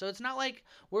year, so it's not like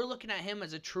we're looking at him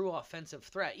as a true offensive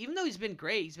threat. Even though he's been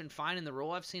great, he's been fine in the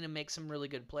role. I've seen him make some really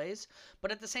good plays,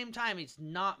 but at the same time, he's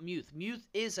not Muth. Muth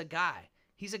is a guy.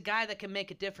 He's a guy that can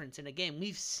make a difference in a game.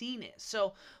 We've seen it.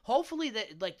 So hopefully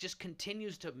that just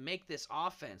continues to make this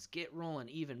offense get rolling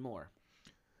even more.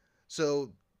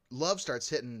 So Love starts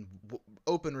hitting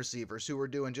open receivers who were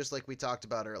doing just like we talked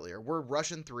about earlier. We're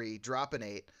rushing 3, dropping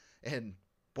 8, and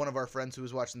one of our friends who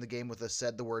was watching the game with us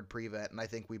said the word prevent, and I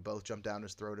think we both jumped down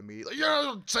his throat immediately. Yeah,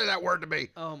 don't say that word to me.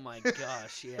 Oh my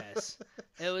gosh, yes.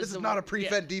 This is not a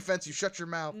prevent defense. You shut your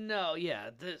mouth. No, yeah.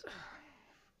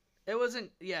 It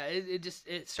wasn't. Yeah,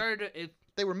 it started.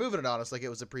 They were moving it on us like it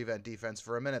was a prevent defense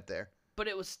for a minute there. But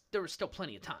there was still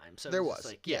plenty of time. So there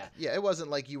was. Yeah. It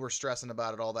wasn't like you were stressing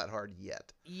about it all that hard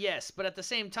yet. Yes, but at the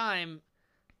same time,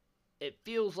 it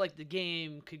feels like the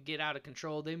game could get out of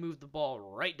control. They moved the ball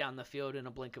right down the field in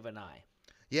a blink of an eye.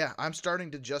 Yeah, I'm starting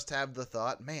to just have the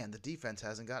thought, man, the defense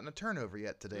hasn't gotten a turnover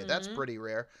yet today. Mm-hmm. That's pretty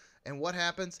rare. And what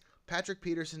happens? Patrick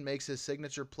Peterson makes his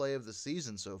signature play of the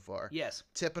season so far. Yes.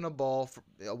 Tipping a ball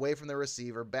away from the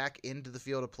receiver back into the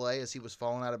field of play as he was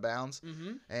falling out of bounds.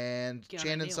 Mm-hmm. And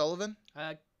Chandon Sullivan?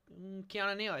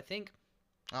 Keanu Neal, I think.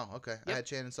 Oh, okay. Yep. I had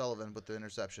Chandon Sullivan with the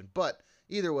interception. But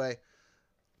either way,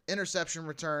 interception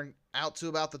return out to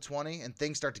about the 20, and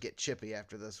things start to get chippy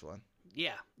after this one.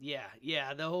 Yeah.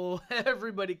 The whole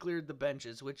everybody cleared the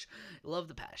benches, which love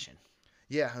the passion.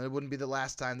 Yeah, and it wouldn't be the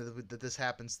last time that this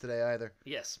happens today either.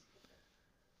 Yes.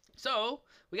 So,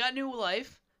 we got new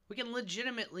life. We can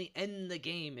legitimately end the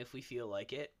game if we feel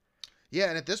like it. Yeah,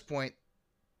 and at this point,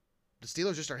 the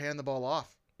Steelers just start handing the ball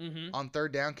off. On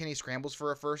third down, Kenny scrambles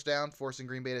for a first down, forcing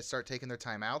Green Bay to start taking their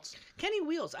timeouts. Kenny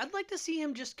Wheels, I'd like to see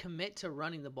him just commit to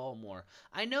running the ball more.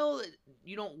 I know that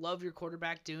you don't love your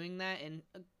quarterback doing that, and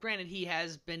granted,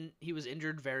 he was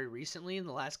injured very recently in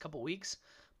the last couple weeks,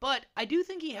 but I do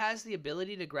think he has the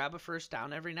ability to grab a first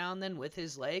down every now and then with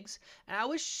his legs, and I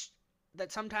wish that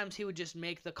sometimes he would just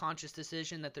make the conscious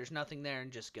decision that there's nothing there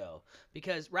and just go.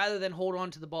 Because rather than hold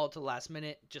on to the ball to the last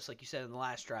minute, just like you said in the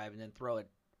last drive, and then throw it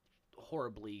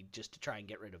horribly just to try and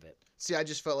get rid of it. See, I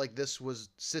just felt like this was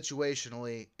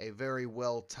situationally a very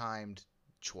well-timed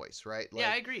choice, right? Yeah,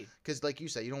 I agree. Because like you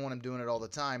said, you don't want him doing it all the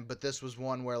time, but this was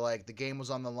one where like the game was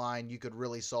on the line, you could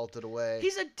really salt it away.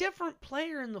 He's a different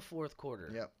player in the fourth quarter.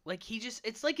 Yep. Like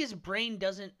it's like his brain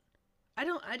doesn't,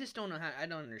 I just don't know how, I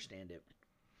don't understand it.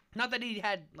 Not that he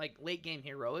had like late game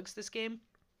heroics this game,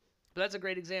 but that's a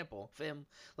great example of him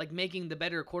like making the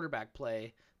better quarterback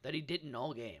play that he didn't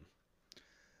all game.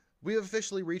 We have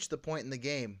officially reached the point in the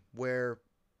game where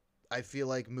I feel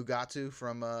like Mugatu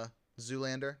from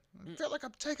Zoolander. I feel like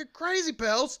I'm taking crazy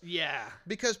pills. Yeah.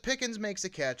 Because Pickens makes a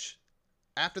catch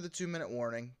after the 2-minute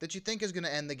warning that you think is going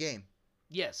to end the game.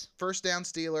 Yes. First down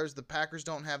Steelers. The Packers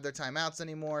don't have their timeouts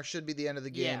anymore. Should be the end of the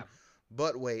game. Yeah.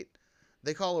 But wait.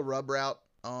 They call a rub route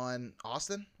on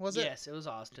Austin, was it? Yes, it was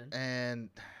Austin. And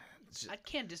I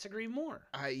can't disagree more.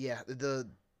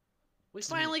 We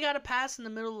finally got a pass in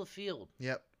the middle of the field.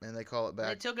 Yep, and they call it back.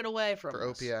 They took it away from us.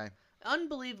 For OPI.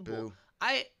 Unbelievable. Boo.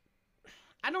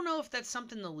 I don't know if that's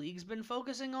something the league's been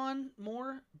focusing on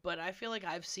more, but I feel like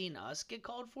I've seen us get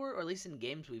called for it, or at least in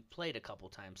games we've played a couple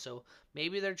times. So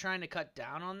maybe they're trying to cut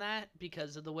down on that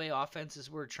because of the way offenses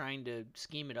were trying to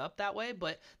scheme it up that way.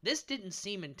 But this didn't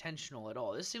seem intentional at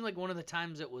all. This seemed like one of the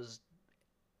times it was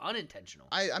unintentional.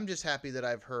 I'm just happy that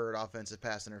I've heard offensive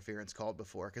pass interference called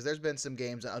before, because there's been some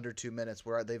games under 2 minutes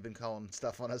where they've been calling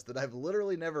stuff on us that I've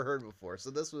literally never heard before.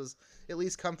 So this was at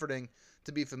least comforting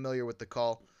to be familiar with the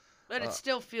call. But it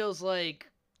still feels like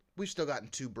we've still gotten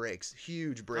 2 breaks,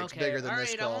 huge breaks, okay, bigger than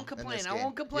this call. I won't complain. I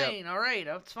won't complain. Yep. All right,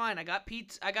 that's fine. I got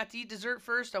pizza. I got to eat dessert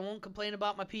first. I won't complain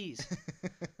about my peas.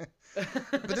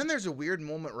 But then there's a weird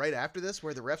moment right after this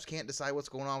where the refs can't decide what's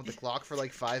going on with the clock for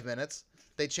like 5 minutes.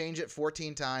 They change it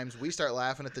 14 times. We start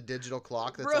laughing at the digital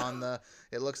clock that's on the.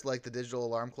 It looks like the digital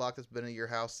alarm clock that's been at your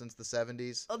house since the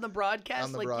 70s. On the broadcast?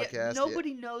 On the broadcast.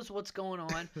 Nobody knows what's going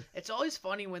on. It's always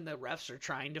funny when the refs are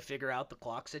trying to figure out the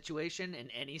clock situation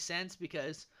in any sense,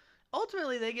 because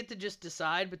ultimately they get to just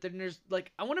decide, but then there's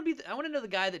like I want to know the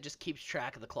guy that just keeps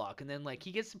track of the clock, and then like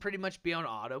he gets to pretty much be on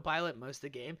autopilot most of the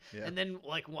game. Yeah. And then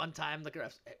like one time the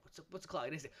refs, hey, what's the clock?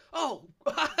 And he's like, oh,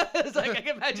 it's like I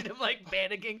can imagine him like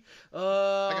panicking.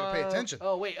 I gotta pay attention.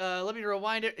 Oh wait, let me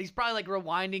rewind it. He's probably like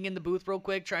rewinding in the booth real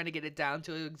quick, trying to get it down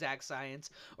to exact science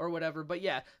or whatever. But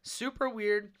yeah, super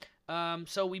weird.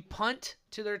 So we punt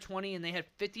to their 20, and they had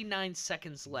 59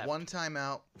 seconds left. One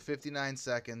timeout, 59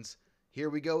 seconds. Here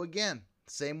we go again.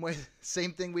 Same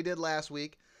thing we did last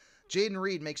week. Jaden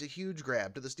Reed makes a huge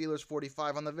grab to the Steelers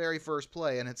 45 on the very first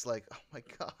play, and it's like, oh my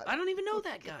God. I don't even know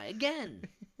that guy. Again.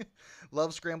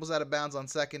 Love scrambles out of bounds on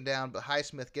second down, but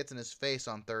Highsmith gets in his face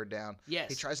on third down. Yes.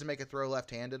 He tries to make a throw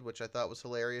left-handed, which I thought was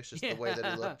hilarious, just the way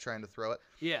that he looked trying to throw it.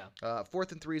 Yeah.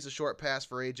 4th and 3 is a short pass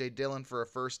for A.J. Dillon for a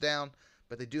first down,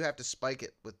 but they do have to spike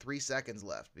it with 3 seconds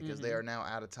left because they are now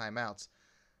out of timeouts.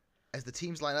 As the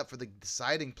teams line up for the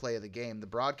deciding play of the game, the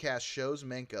broadcast shows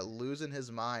Minka losing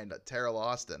his mind at Terrell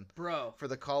Austin for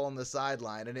the call on the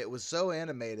sideline, and it was so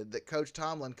animated that Coach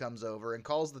Tomlin comes over and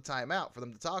calls the timeout for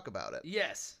them to talk about it.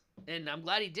 Yes, and I'm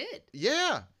glad he did.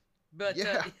 Yeah. But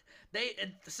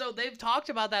they've talked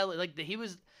about that, like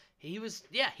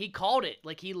he called it.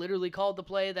 Like he literally called the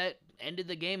play that ended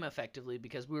the game effectively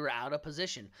because we were out of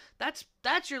position. That's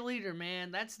your leader,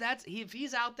 man. If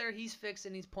he's out there, he's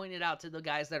fixing, he's pointing it out to the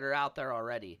guys that are out there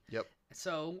already. Yep.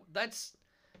 So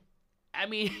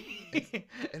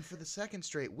and for the second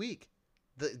straight week,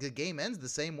 the game ends the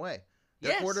same way.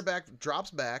 Their quarterback drops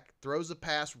back, throws a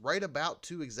pass right about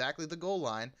to exactly the goal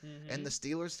line, and the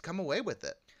Steelers come away with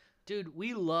it. Dude,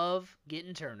 we love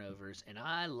getting turnovers, and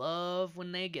I love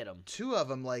when they get them. 2 of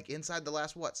them, like, inside the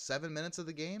last, 7 minutes of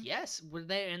the game? Yes,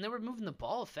 they were moving the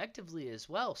ball effectively as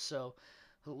well, so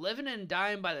living and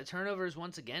dying by the turnovers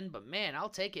once again, but man, I'll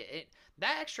take it.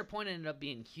 That extra point ended up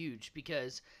being huge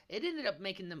because it ended up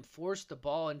making them force the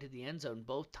ball into the end zone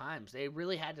both times. They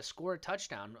really had to score a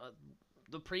touchdown.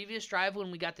 The previous drive when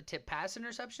we got the tip pass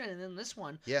interception, and then this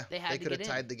one, they could have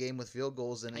tied the game with field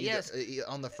goals on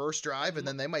the first drive, and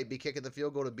then they might be kicking the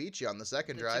field goal to beat you on the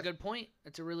second drive. That's a good point.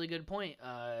 It's a really good point.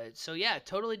 So yeah,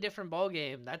 totally different ball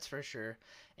game, that's for sure.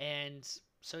 And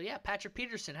so yeah, Patrick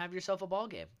Peterson, have yourself a ball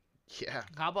game. Yeah.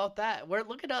 How about that?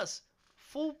 Look at us,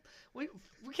 We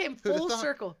came full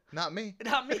circle. Not me.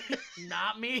 Not me.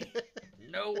 Not me.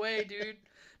 No way, dude.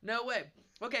 No way.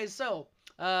 Okay, so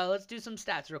let's do some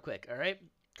stats real quick. All right.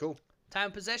 Cool. Time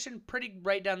of possession, pretty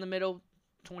right down the middle.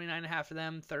 29.5 for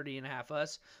them, 30.5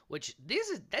 us. Which this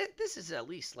is at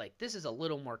least like this is a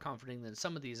little more comforting than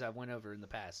some of these I've went over in the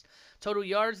past. Total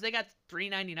yards, they got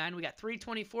 399. We got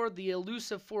 324. The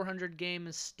elusive 400 game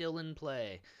is still in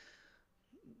play.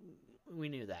 We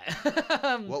knew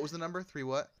that. What was the number?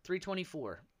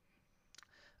 324.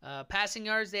 Passing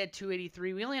yards, they had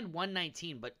 283. We only had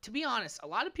 119. But to be honest, a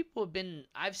lot of people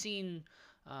I've seen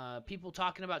people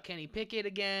talking about Kenny Pickett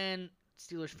again,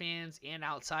 Steelers fans and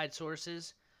outside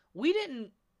sources. We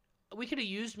could have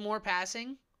used more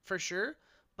passing for sure,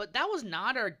 but that was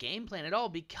not our game plan at all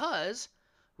because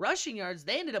rushing yards,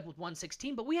 they ended up with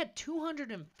 116, but we had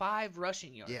 205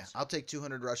 rushing yards. Yeah, I'll take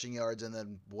 200 rushing yards and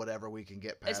then whatever we can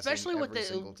get passing especially every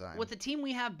single time. With the team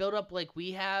we have built up like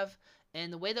we have,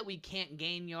 and the way that we can't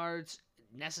gain yards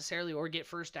necessarily or get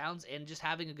first downs and just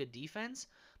having a good defense,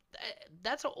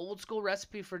 that's an old school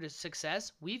recipe for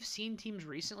success. We've seen teams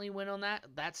recently win on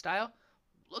that style.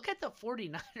 Look at the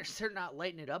 49ers. They're not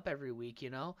lighting it up every week,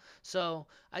 So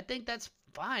I think that's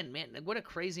fine, man. What a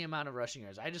crazy amount of rushing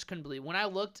yards. I just couldn't believe. When I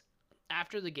looked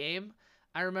after the game,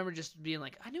 I remember just being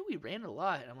like, I knew we ran a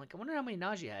lot. And I'm like, I wonder how many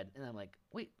Najee had. And I'm like,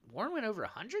 wait, Warren went over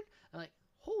 100? I'm like,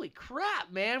 holy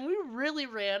crap, man. We really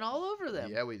ran all over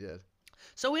them. Yeah, we did.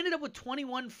 So we ended up with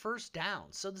 21 first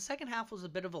downs. So the second half was a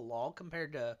bit of a lull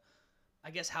compared to,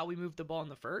 I guess, how we moved the ball in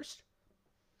the first.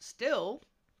 Still,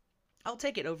 I'll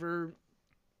take it over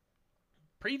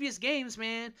previous games,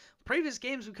 man. Previous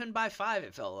games, we couldn't buy 5,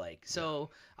 it felt like.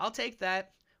 So I'll take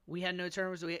that. We had no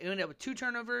turnovers. We ended up with 2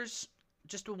 turnovers,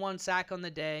 just with 1 sack on the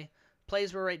day.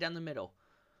 Plays were right down the middle.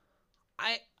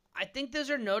 I think those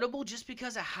are notable just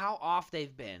because of how off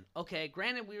they've been. Okay,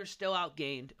 granted, we were still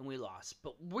outgained and we lost,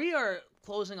 but we are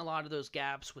closing a lot of those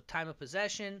gaps with time of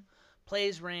possession,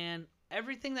 plays ran,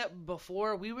 everything that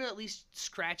before we were at least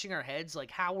scratching our heads,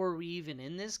 like how were we even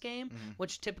in this game,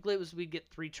 which typically was we'd get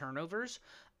 3 turnovers.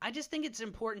 I just think it's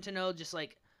important to know, just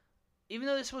like, even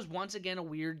though this was once again a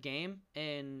weird game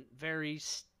and very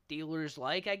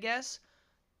Steelers-like, I guess,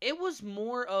 it was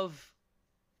more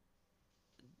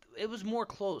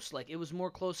close. Like, it was more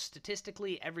close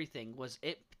statistically.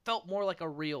 It felt more like a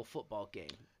real football game.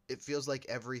 It feels like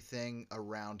everything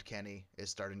around Kenny is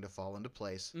starting to fall into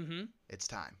place. Mm-hmm. It's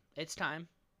time. It's time.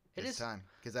 It's time,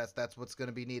 because that's what's going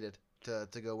to be needed to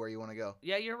go where you want to go.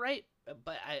 Yeah, you're right.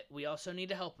 But we also need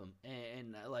to help him,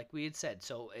 and like we had said,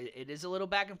 so it is a little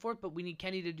back and forth. But we need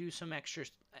Kenny to do some extra.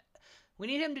 We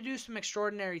need him to do some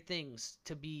extraordinary things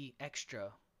to be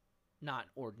extra, not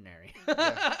ordinary.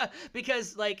 Yeah.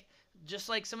 Because just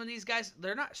like some of these guys,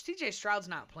 they're not. C.J. Stroud's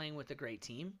not playing with a great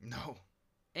team. No.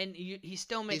 And he's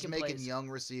still making plays. He's making plays. Young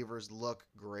receivers look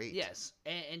great. Yes,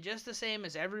 and just the same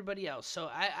as everybody else. So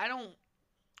I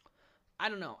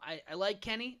don't know. I like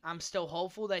Kenny. I'm still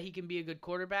hopeful that he can be a good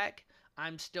quarterback.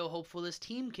 I'm still hopeful this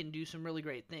team can do some really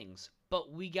great things.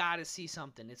 But we got to see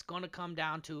something. It's going to come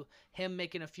down to him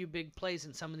making a few big plays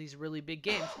in some of these really big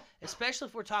games, especially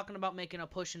if we're talking about making a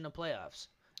push in the playoffs.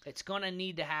 It's going to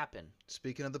need to happen.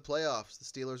 Speaking of the playoffs, the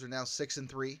Steelers are now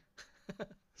 6-3.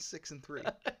 6-3.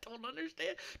 I don't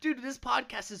understand. Dude, this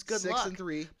podcast is good luck.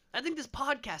 6-3. I think this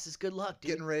podcast is good luck,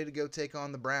 dude. Getting ready to go take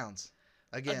on the Browns.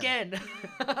 Again.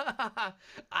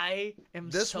 I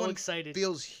am so excited. This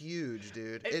feels huge,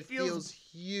 dude. It feels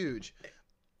huge.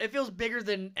 It feels bigger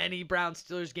than any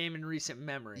Browns-Steelers game in recent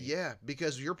memory. Yeah,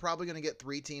 because you're probably going to get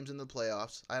 3 teams in the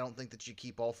playoffs. I don't think that you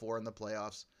keep all 4 in the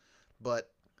playoffs. But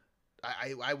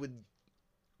I would...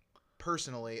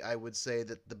 Personally, I would say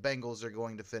that the Bengals are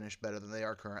going to finish better than they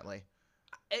are currently.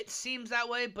 It seems that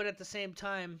way, but at the same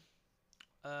time,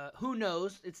 who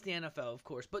knows? It's the NFL, of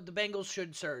course. But the Bengals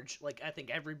should surge. Like, I think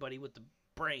everybody with the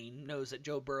brain knows that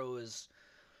Joe Burrow is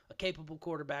a capable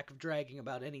quarterback of dragging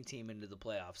about any team into the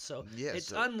playoffs. So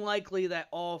it's unlikely that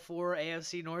all 4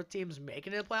 AFC North teams make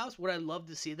it in the playoffs. Would I love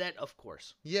to see that? Of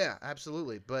course. Yeah,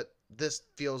 absolutely. But this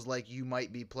feels like you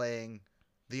might be playing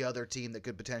the other team that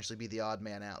could potentially be the odd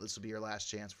man out. This will be your last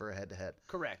chance for a head-to-head.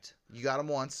 Correct. You got them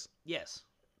once. Yes.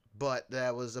 But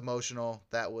that was emotional.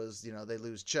 That was, they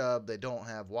lose Chubb. They don't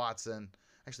have Watson.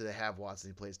 Actually, they have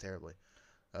Watson. He plays terribly.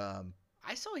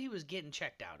 I saw he was getting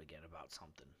checked out again about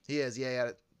something. He is.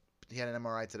 Yeah, he had an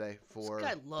MRI today for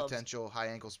potential high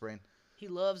ankle sprain. He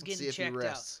loves getting checked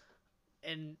out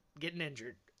and getting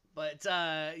injured. But,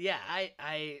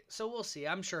 so we'll see.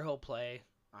 I'm sure he'll play.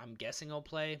 I'm guessing he'll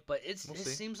play, but it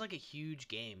seems like a huge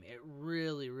game. It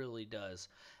really, really does.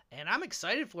 And I'm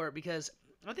excited for it because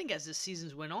I think as the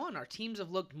seasons went on, our teams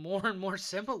have looked more and more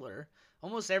similar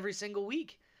almost every single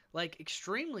week. Like,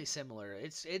 extremely similar.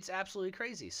 It's absolutely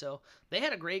crazy. So they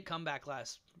had a great comeback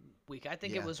last week. I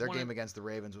think it was their game against the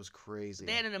Ravens was crazy.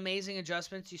 They had an amazing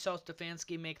adjustments. You saw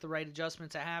Stefanski make the right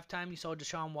adjustments at halftime. You saw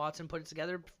Deshaun Watson put it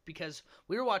together because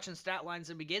we were watching stat lines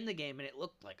to begin the game, and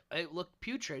it looked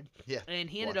putrid. Yeah. And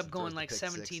he ended up going like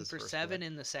 17 for 7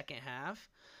 in the second half,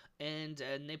 and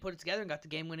they put it together and got the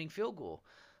game-winning field goal.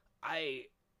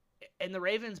 And the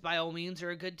Ravens, by all means,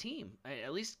 are a good team,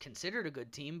 at least considered a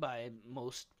good team by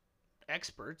most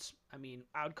experts. I mean,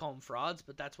 I would call them frauds,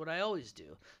 but that's what I always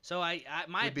do. So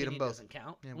my opinion doesn't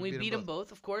count. Yeah, we beat them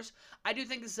both, of course. I do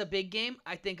think this is a big game.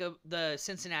 I think the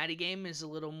Cincinnati game is a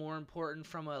little more important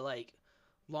from a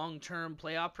long-term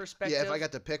playoff perspective. Yeah, if I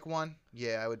got to pick one,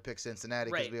 I would pick Cincinnati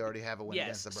because we already have a win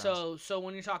against the Browns. So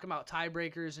when you're talking about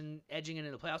tiebreakers and edging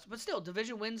into the playoffs, but still,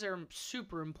 division wins are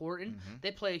super important. Mm-hmm.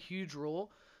 They play a huge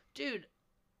role. Dude,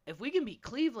 if we can beat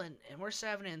Cleveland and we're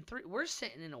 7-3, we're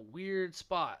sitting in a weird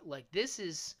spot. Like, this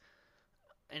is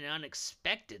an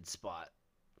unexpected spot,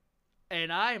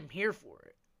 and I am here for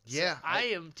it. Yeah,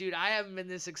 so I haven't been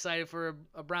this excited for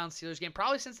a Browns-Steelers game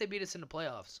probably since they beat us in the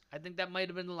playoffs. I think that might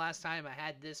have been the last time I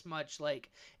had this much,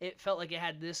 it felt like it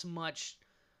had this much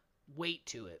weight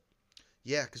to it.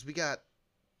 Yeah, because we got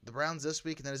the Browns this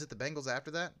week, and then is it the Bengals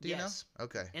after that? Do you know?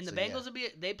 Okay. And the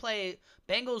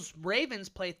Bengals Ravens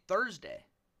play Thursday.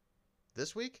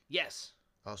 This week? Yes.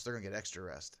 Oh, so they're going to get extra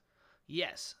rest.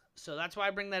 Yes. So that's why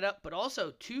I bring that up. But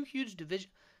also, two huge division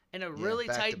in a really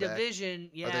tight division.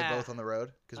 Yeah. Are they both on the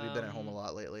road? Because we've been at home a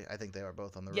lot lately. I think they are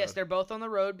both on the road. Yes, they're both on the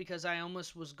road because I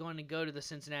almost was going to go to the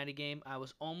Cincinnati game. I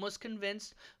was almost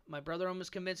convinced. My brother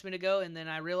almost convinced me to go, and then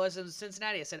I realized it was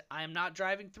Cincinnati. I said, I am not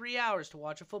driving 3 hours to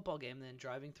watch a football game, then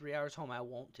driving 3 hours home. I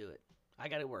won't do it. I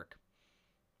got to work.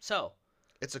 So.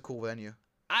 It's a cool venue.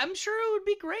 I'm sure it would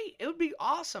be great. It would be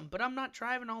awesome, but I'm not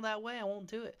driving all that way. I won't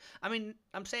do it. I mean,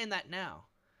 I'm saying that now.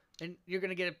 And you're going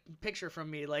to get a picture from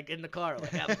me, in the car,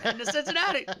 I'm heading to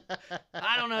Cincinnati.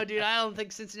 I don't know, dude. I don't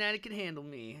think Cincinnati can handle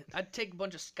me. I'd take a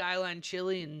bunch of Skyline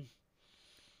chili and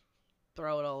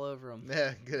throw it all over them.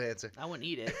 Yeah, good answer. I wouldn't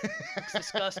eat it. It's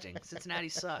disgusting. Cincinnati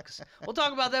sucks. We'll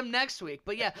talk about them next week.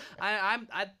 But, yeah, I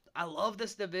love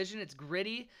this division. It's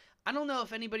gritty. I don't know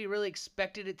if anybody really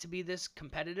expected it to be this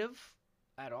competitive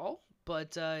at all,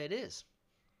 but it is.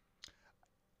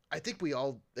 I think we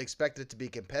all expected it to be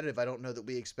competitive. I don't know that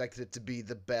we expected it to be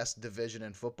the best division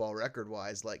in football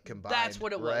record-wise, combined. That's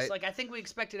what it was. Right? I think we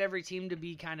expected every team to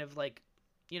be kind of it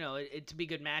to be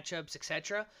good matchups,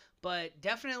 etc. But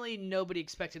definitely nobody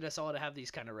expected us all to have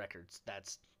these kind of records.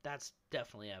 That's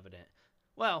definitely evident.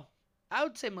 Well, I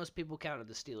would say most people counted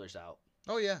the Steelers out.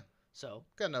 Oh yeah. So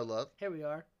got no love. Here we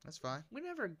are. That's fine. We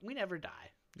never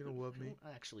die. You don't love me.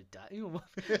 I actually die. You don't love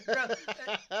me. Bro,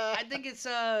 I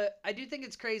do think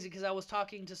it's crazy because I was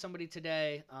talking to somebody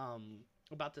today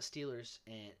about the Steelers,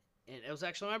 and it was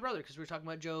actually my brother because we were talking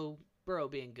about Joe Burrow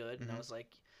being good, and I was like,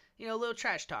 a little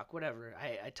trash talk, whatever.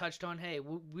 I touched on, hey,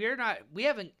 we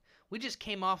just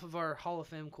came off of our Hall of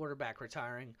Fame quarterback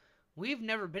retiring. We've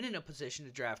never been in a position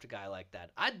to draft a guy like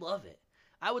that. I'd love it.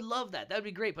 I would love that. That would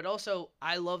be great. But also,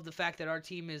 I love the fact that our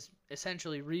team is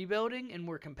essentially rebuilding and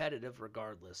we're competitive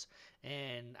regardless.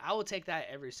 And I will take that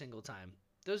every single time.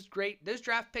 Those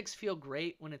draft picks feel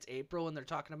great when it's April and they're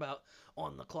talking about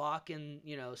on the clock and,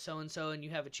 so-and-so, and you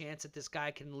have a chance that this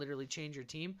guy can literally change your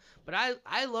team. But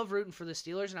I love rooting for the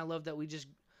Steelers, and I love that we just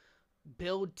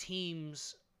build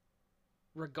teams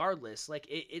regardless.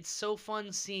 It's so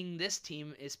fun seeing this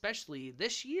team, especially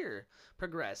this year,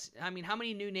 progress. I mean, how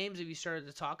many new names have you started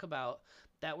to talk about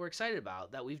that we're excited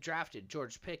about, that we've drafted?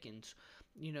 George Pickens,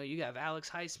 you have Alex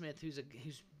Highsmith, who's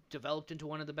developed into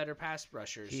one of the better pass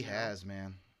rushers. He has,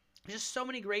 man. Just so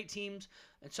many great teams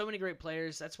and so many great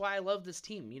players. That's why I love this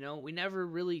team. We never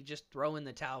really just throw in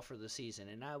the towel for the season,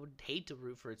 and I would hate to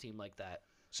root for a team like that.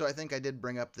 So I think I did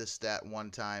bring up this stat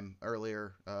one time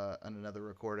earlier on another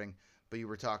recording. But you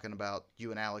were talking about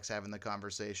you and Alex having the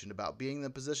conversation about being in the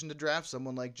position to draft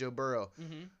someone like Joe Burrow.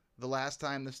 Mm-hmm. The last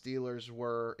time the Steelers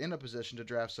were in a position to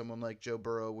draft someone like Joe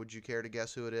Burrow, would you care to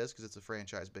guess who it is? Because it's a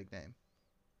franchise big name.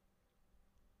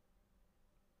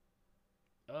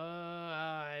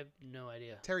 I have no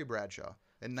idea. Terry Bradshaw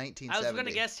in 1970. I was going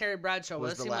to guess Terry Bradshaw.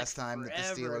 Was the last time that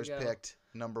the Steelers picked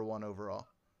number 1 overall.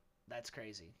 That's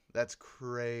crazy. That's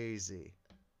crazy.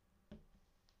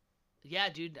 Yeah,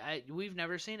 dude. We've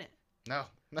never seen it. No.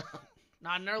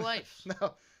 Not in our life.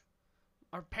 No.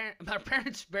 Our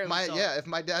parents barely saw it. Yeah, if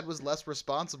my dad was less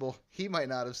responsible, he might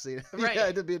not have seen it. Right. Yeah,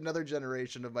 it'd be another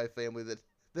generation of my family that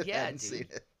hadn't seen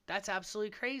it. That's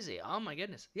absolutely crazy. Oh, my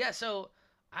goodness. Yeah, so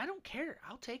I don't care.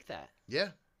 I'll take that. Yeah.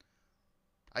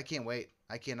 I can't wait.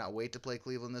 I cannot wait to play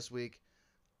Cleveland this week.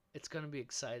 It's going to be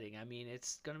exciting. I mean,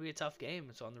 it's going to be a tough game.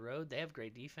 It's on the road. They have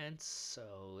great defense,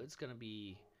 so it's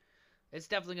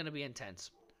definitely going to be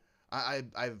intense.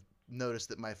 I've noticed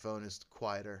that my phone is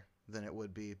quieter than it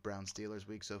would be Browns-Steelers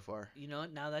week so far. You know,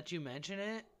 now that you mention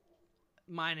it,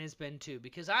 mine has been too,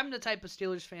 because I'm the type of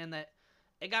Steelers fan that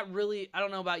it got really, I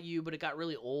don't know about you, but it got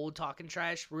really old talking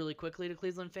trash really quickly to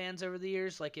Cleveland fans over the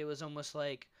years. Like, it was almost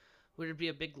like would it be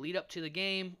a big lead up to the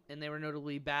game, and they were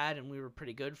notably bad, and we were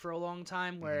pretty good for a long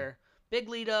time, where big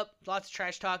lead up, lots of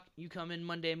trash talk, you come in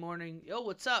Monday morning, yo,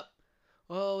 what's up?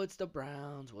 Oh, it's the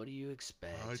Browns. What do you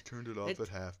expect? I turned it off at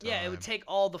halftime. Yeah, it would take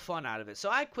all the fun out of it. So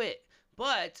I quit.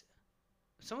 But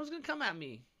someone's going to come at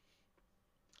me.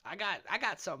 I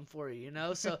got something for you, you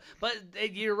know? So, but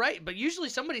you're right. But usually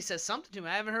somebody says something to me.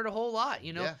 I haven't heard a whole lot,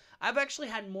 you know? Yeah. I've actually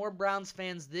had more Browns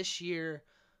fans this year.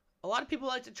 A lot of people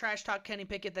like to trash talk Kenny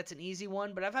Pickett. That's an easy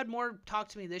one. But I've had more talk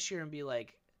to me this year and be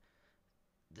like,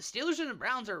 the Steelers and the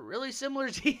Browns are really similar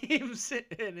teams.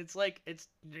 And it's like,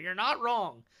 you're not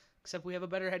wrong. Except we have a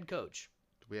better head coach.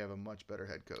 We have a much better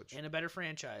head coach. And a better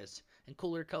franchise. And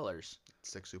cooler colors.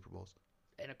 6 Super Bowls.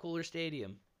 And a cooler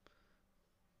stadium.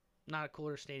 Not a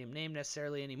cooler stadium name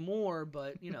necessarily anymore,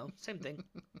 but, you know, same thing.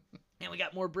 And we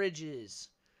got more bridges.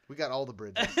 We got all the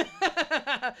bridges.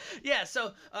 Yeah,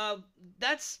 so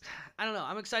that's, I don't know.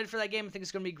 I'm excited for that game. I think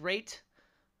it's going to be great.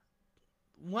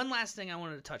 One last thing I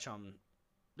wanted to touch on.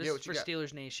 This is for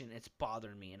Steelers Nation. It's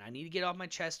bothering me, and I need to get off my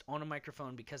chest on a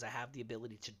microphone because I have the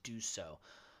ability to do so.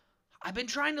 I've been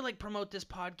trying to promote this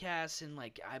podcast, and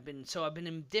I've been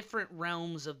in different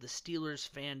realms of the Steelers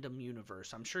fandom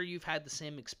universe. I'm sure you've had the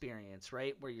same experience,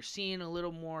 right? Where you're seeing a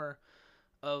little more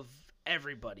of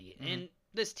everybody, and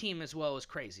this team as well is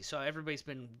crazy. So everybody's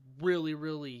been really,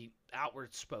 really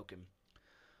outward spoken.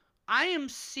 I am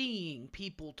seeing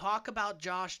people talk about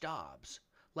Josh Dobbs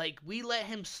like we let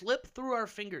him slip through our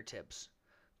fingertips.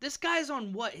 This guy's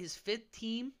on his 5th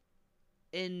team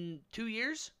in 2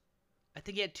 years? I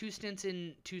think he had two stints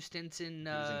in he was in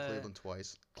Cleveland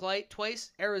twice.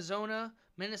 Twice, Arizona,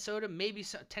 Minnesota, maybe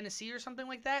Tennessee or something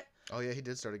like that. Oh yeah, he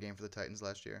did start a game for the Titans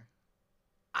last year.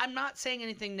 I'm not saying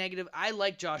anything negative. I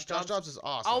like Josh Dobbs. Josh Dobbs is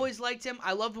awesome. Always liked him.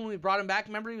 I loved when we brought him back.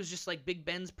 Remember, he was just like Big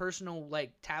Ben's personal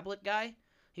tablet guy.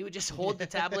 He would just hold the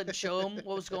tablet and show him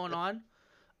what was going on.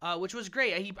 Which was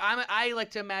great. I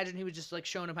like to imagine he was just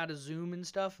showing him how to Zoom and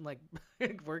stuff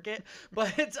and work it.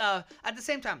 But it's at the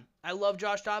same time, I love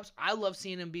Josh Dobbs. I love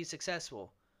seeing him be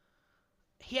successful.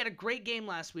 He had a great game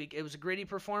last week. It was a gritty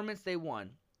performance. They won.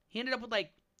 He ended up with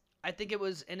I think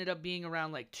ended up being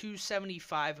around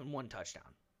 275 and 1 touchdown.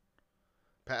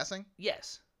 Passing?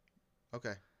 Yes.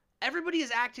 Okay. Everybody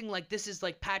is acting like this is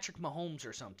Patrick Mahomes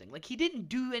or something. He didn't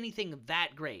do anything that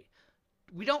great.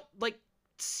 We don't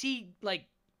see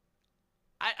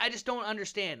I just don't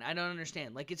understand. I don't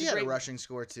understand. It's he a had great a rushing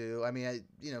score too. I mean,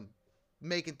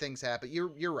 making things happen.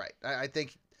 You're right. I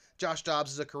think Josh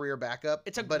Dobbs is a career backup.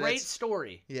 It's a great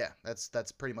story. Yeah,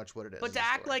 that's pretty much what it is. But to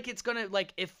act like it's gonna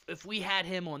if we had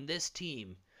him on this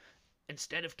team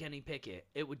instead of Kenny Pickett,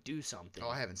 it would do something. Oh,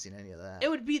 I haven't seen any of that. It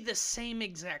would be the same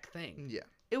exact thing. Yeah.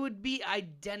 It would be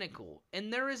identical.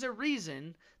 And there is a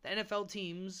reason the NFL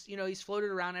teams, he's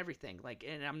floated around everything.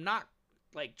 And I'm not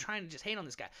trying to just hate on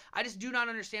this guy. I just do not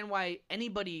understand why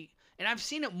anybody, and I've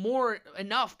seen it more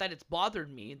enough that it's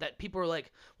bothered me that people are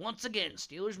once again,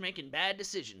 Steelers making bad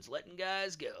decisions, letting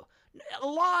guys go. A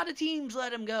lot of teams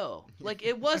let him go.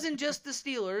 It wasn't just the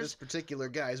Steelers. This particular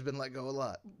guy's been let go a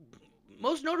lot.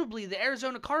 Most notably, the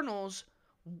Arizona Cardinals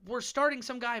were starting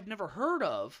some guy I've never heard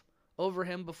of over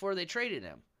him before they traded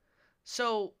him.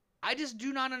 So I just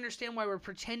do not understand why we're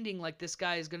pretending this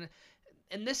guy is going to.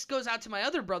 And this goes out to my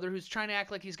other brother who's trying to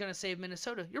act like he's going to save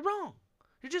Minnesota. You're wrong.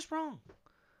 You're just wrong.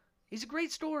 He's a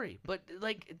great story. But,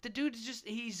 the dude's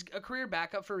he's a career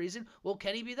backup for a reason. Well,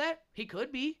 can he be that? He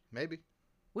could be. Maybe.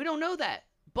 We don't know that.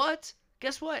 But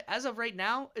guess what? As of right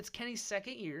now, it's Kenny's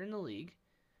 2nd year in the league.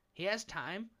 He has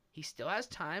time. He still has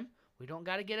time. We don't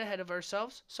got to get ahead of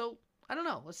ourselves. So, I don't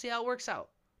know. Let's see how it works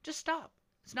out. Just stop.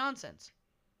 It's nonsense.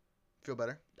 Feel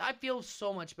better? I feel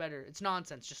so much better. It's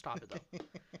nonsense. Just stop it, though.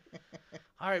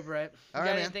 All right, Brett. You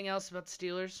got anything else about the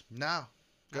Steelers? No.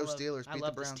 Go Steelers. Beat the Browns. I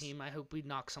love this team. I hope we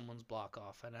knock someone's block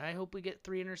off, and I hope we get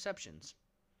 3 interceptions.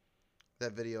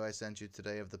 That video I sent you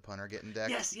today of the punter getting decked.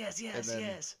 Yes. And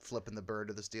then flipping the bird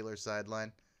to the Steelers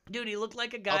sideline. Dude, he looked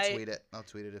like a guy. I'll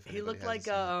tweet it if he looked hasn't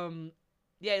like seen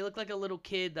Yeah, he looked like a little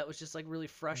kid that was just like really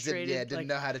frustrated. Didn't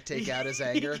know how to take out his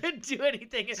anger. He couldn't do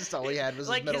anything. Just all he had was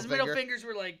like his middle fingers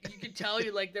were like, you could tell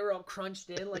like they were all crunched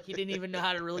in. Like he didn't even know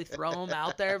how to really throw them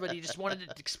out there, but he just wanted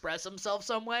to express himself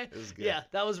some way. It was good. Yeah,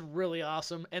 that was really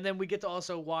awesome. And then we get to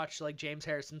also watch like James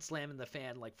Harrison slamming the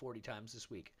fan like 40 times this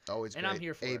week. Always and great. I'm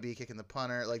here for AB it. kicking the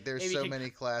punter. Like there's so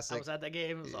many classics. I was at that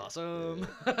game. It was awesome.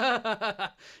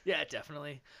 Yeah,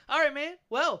 definitely. All right, man.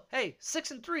 Well, hey,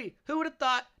 6-3. Who would have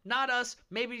thought? Not us.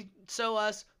 Maybe so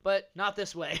us, but not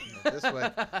this way. Not this way.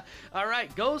 All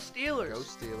right, go Steelers. Go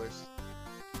Steelers.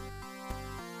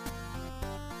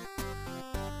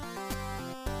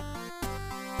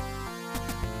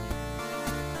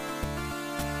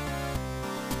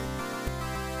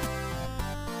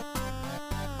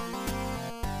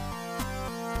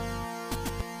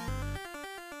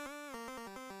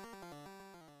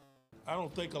 I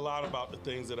don't think a lot about the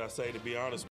things that I say, to be honest.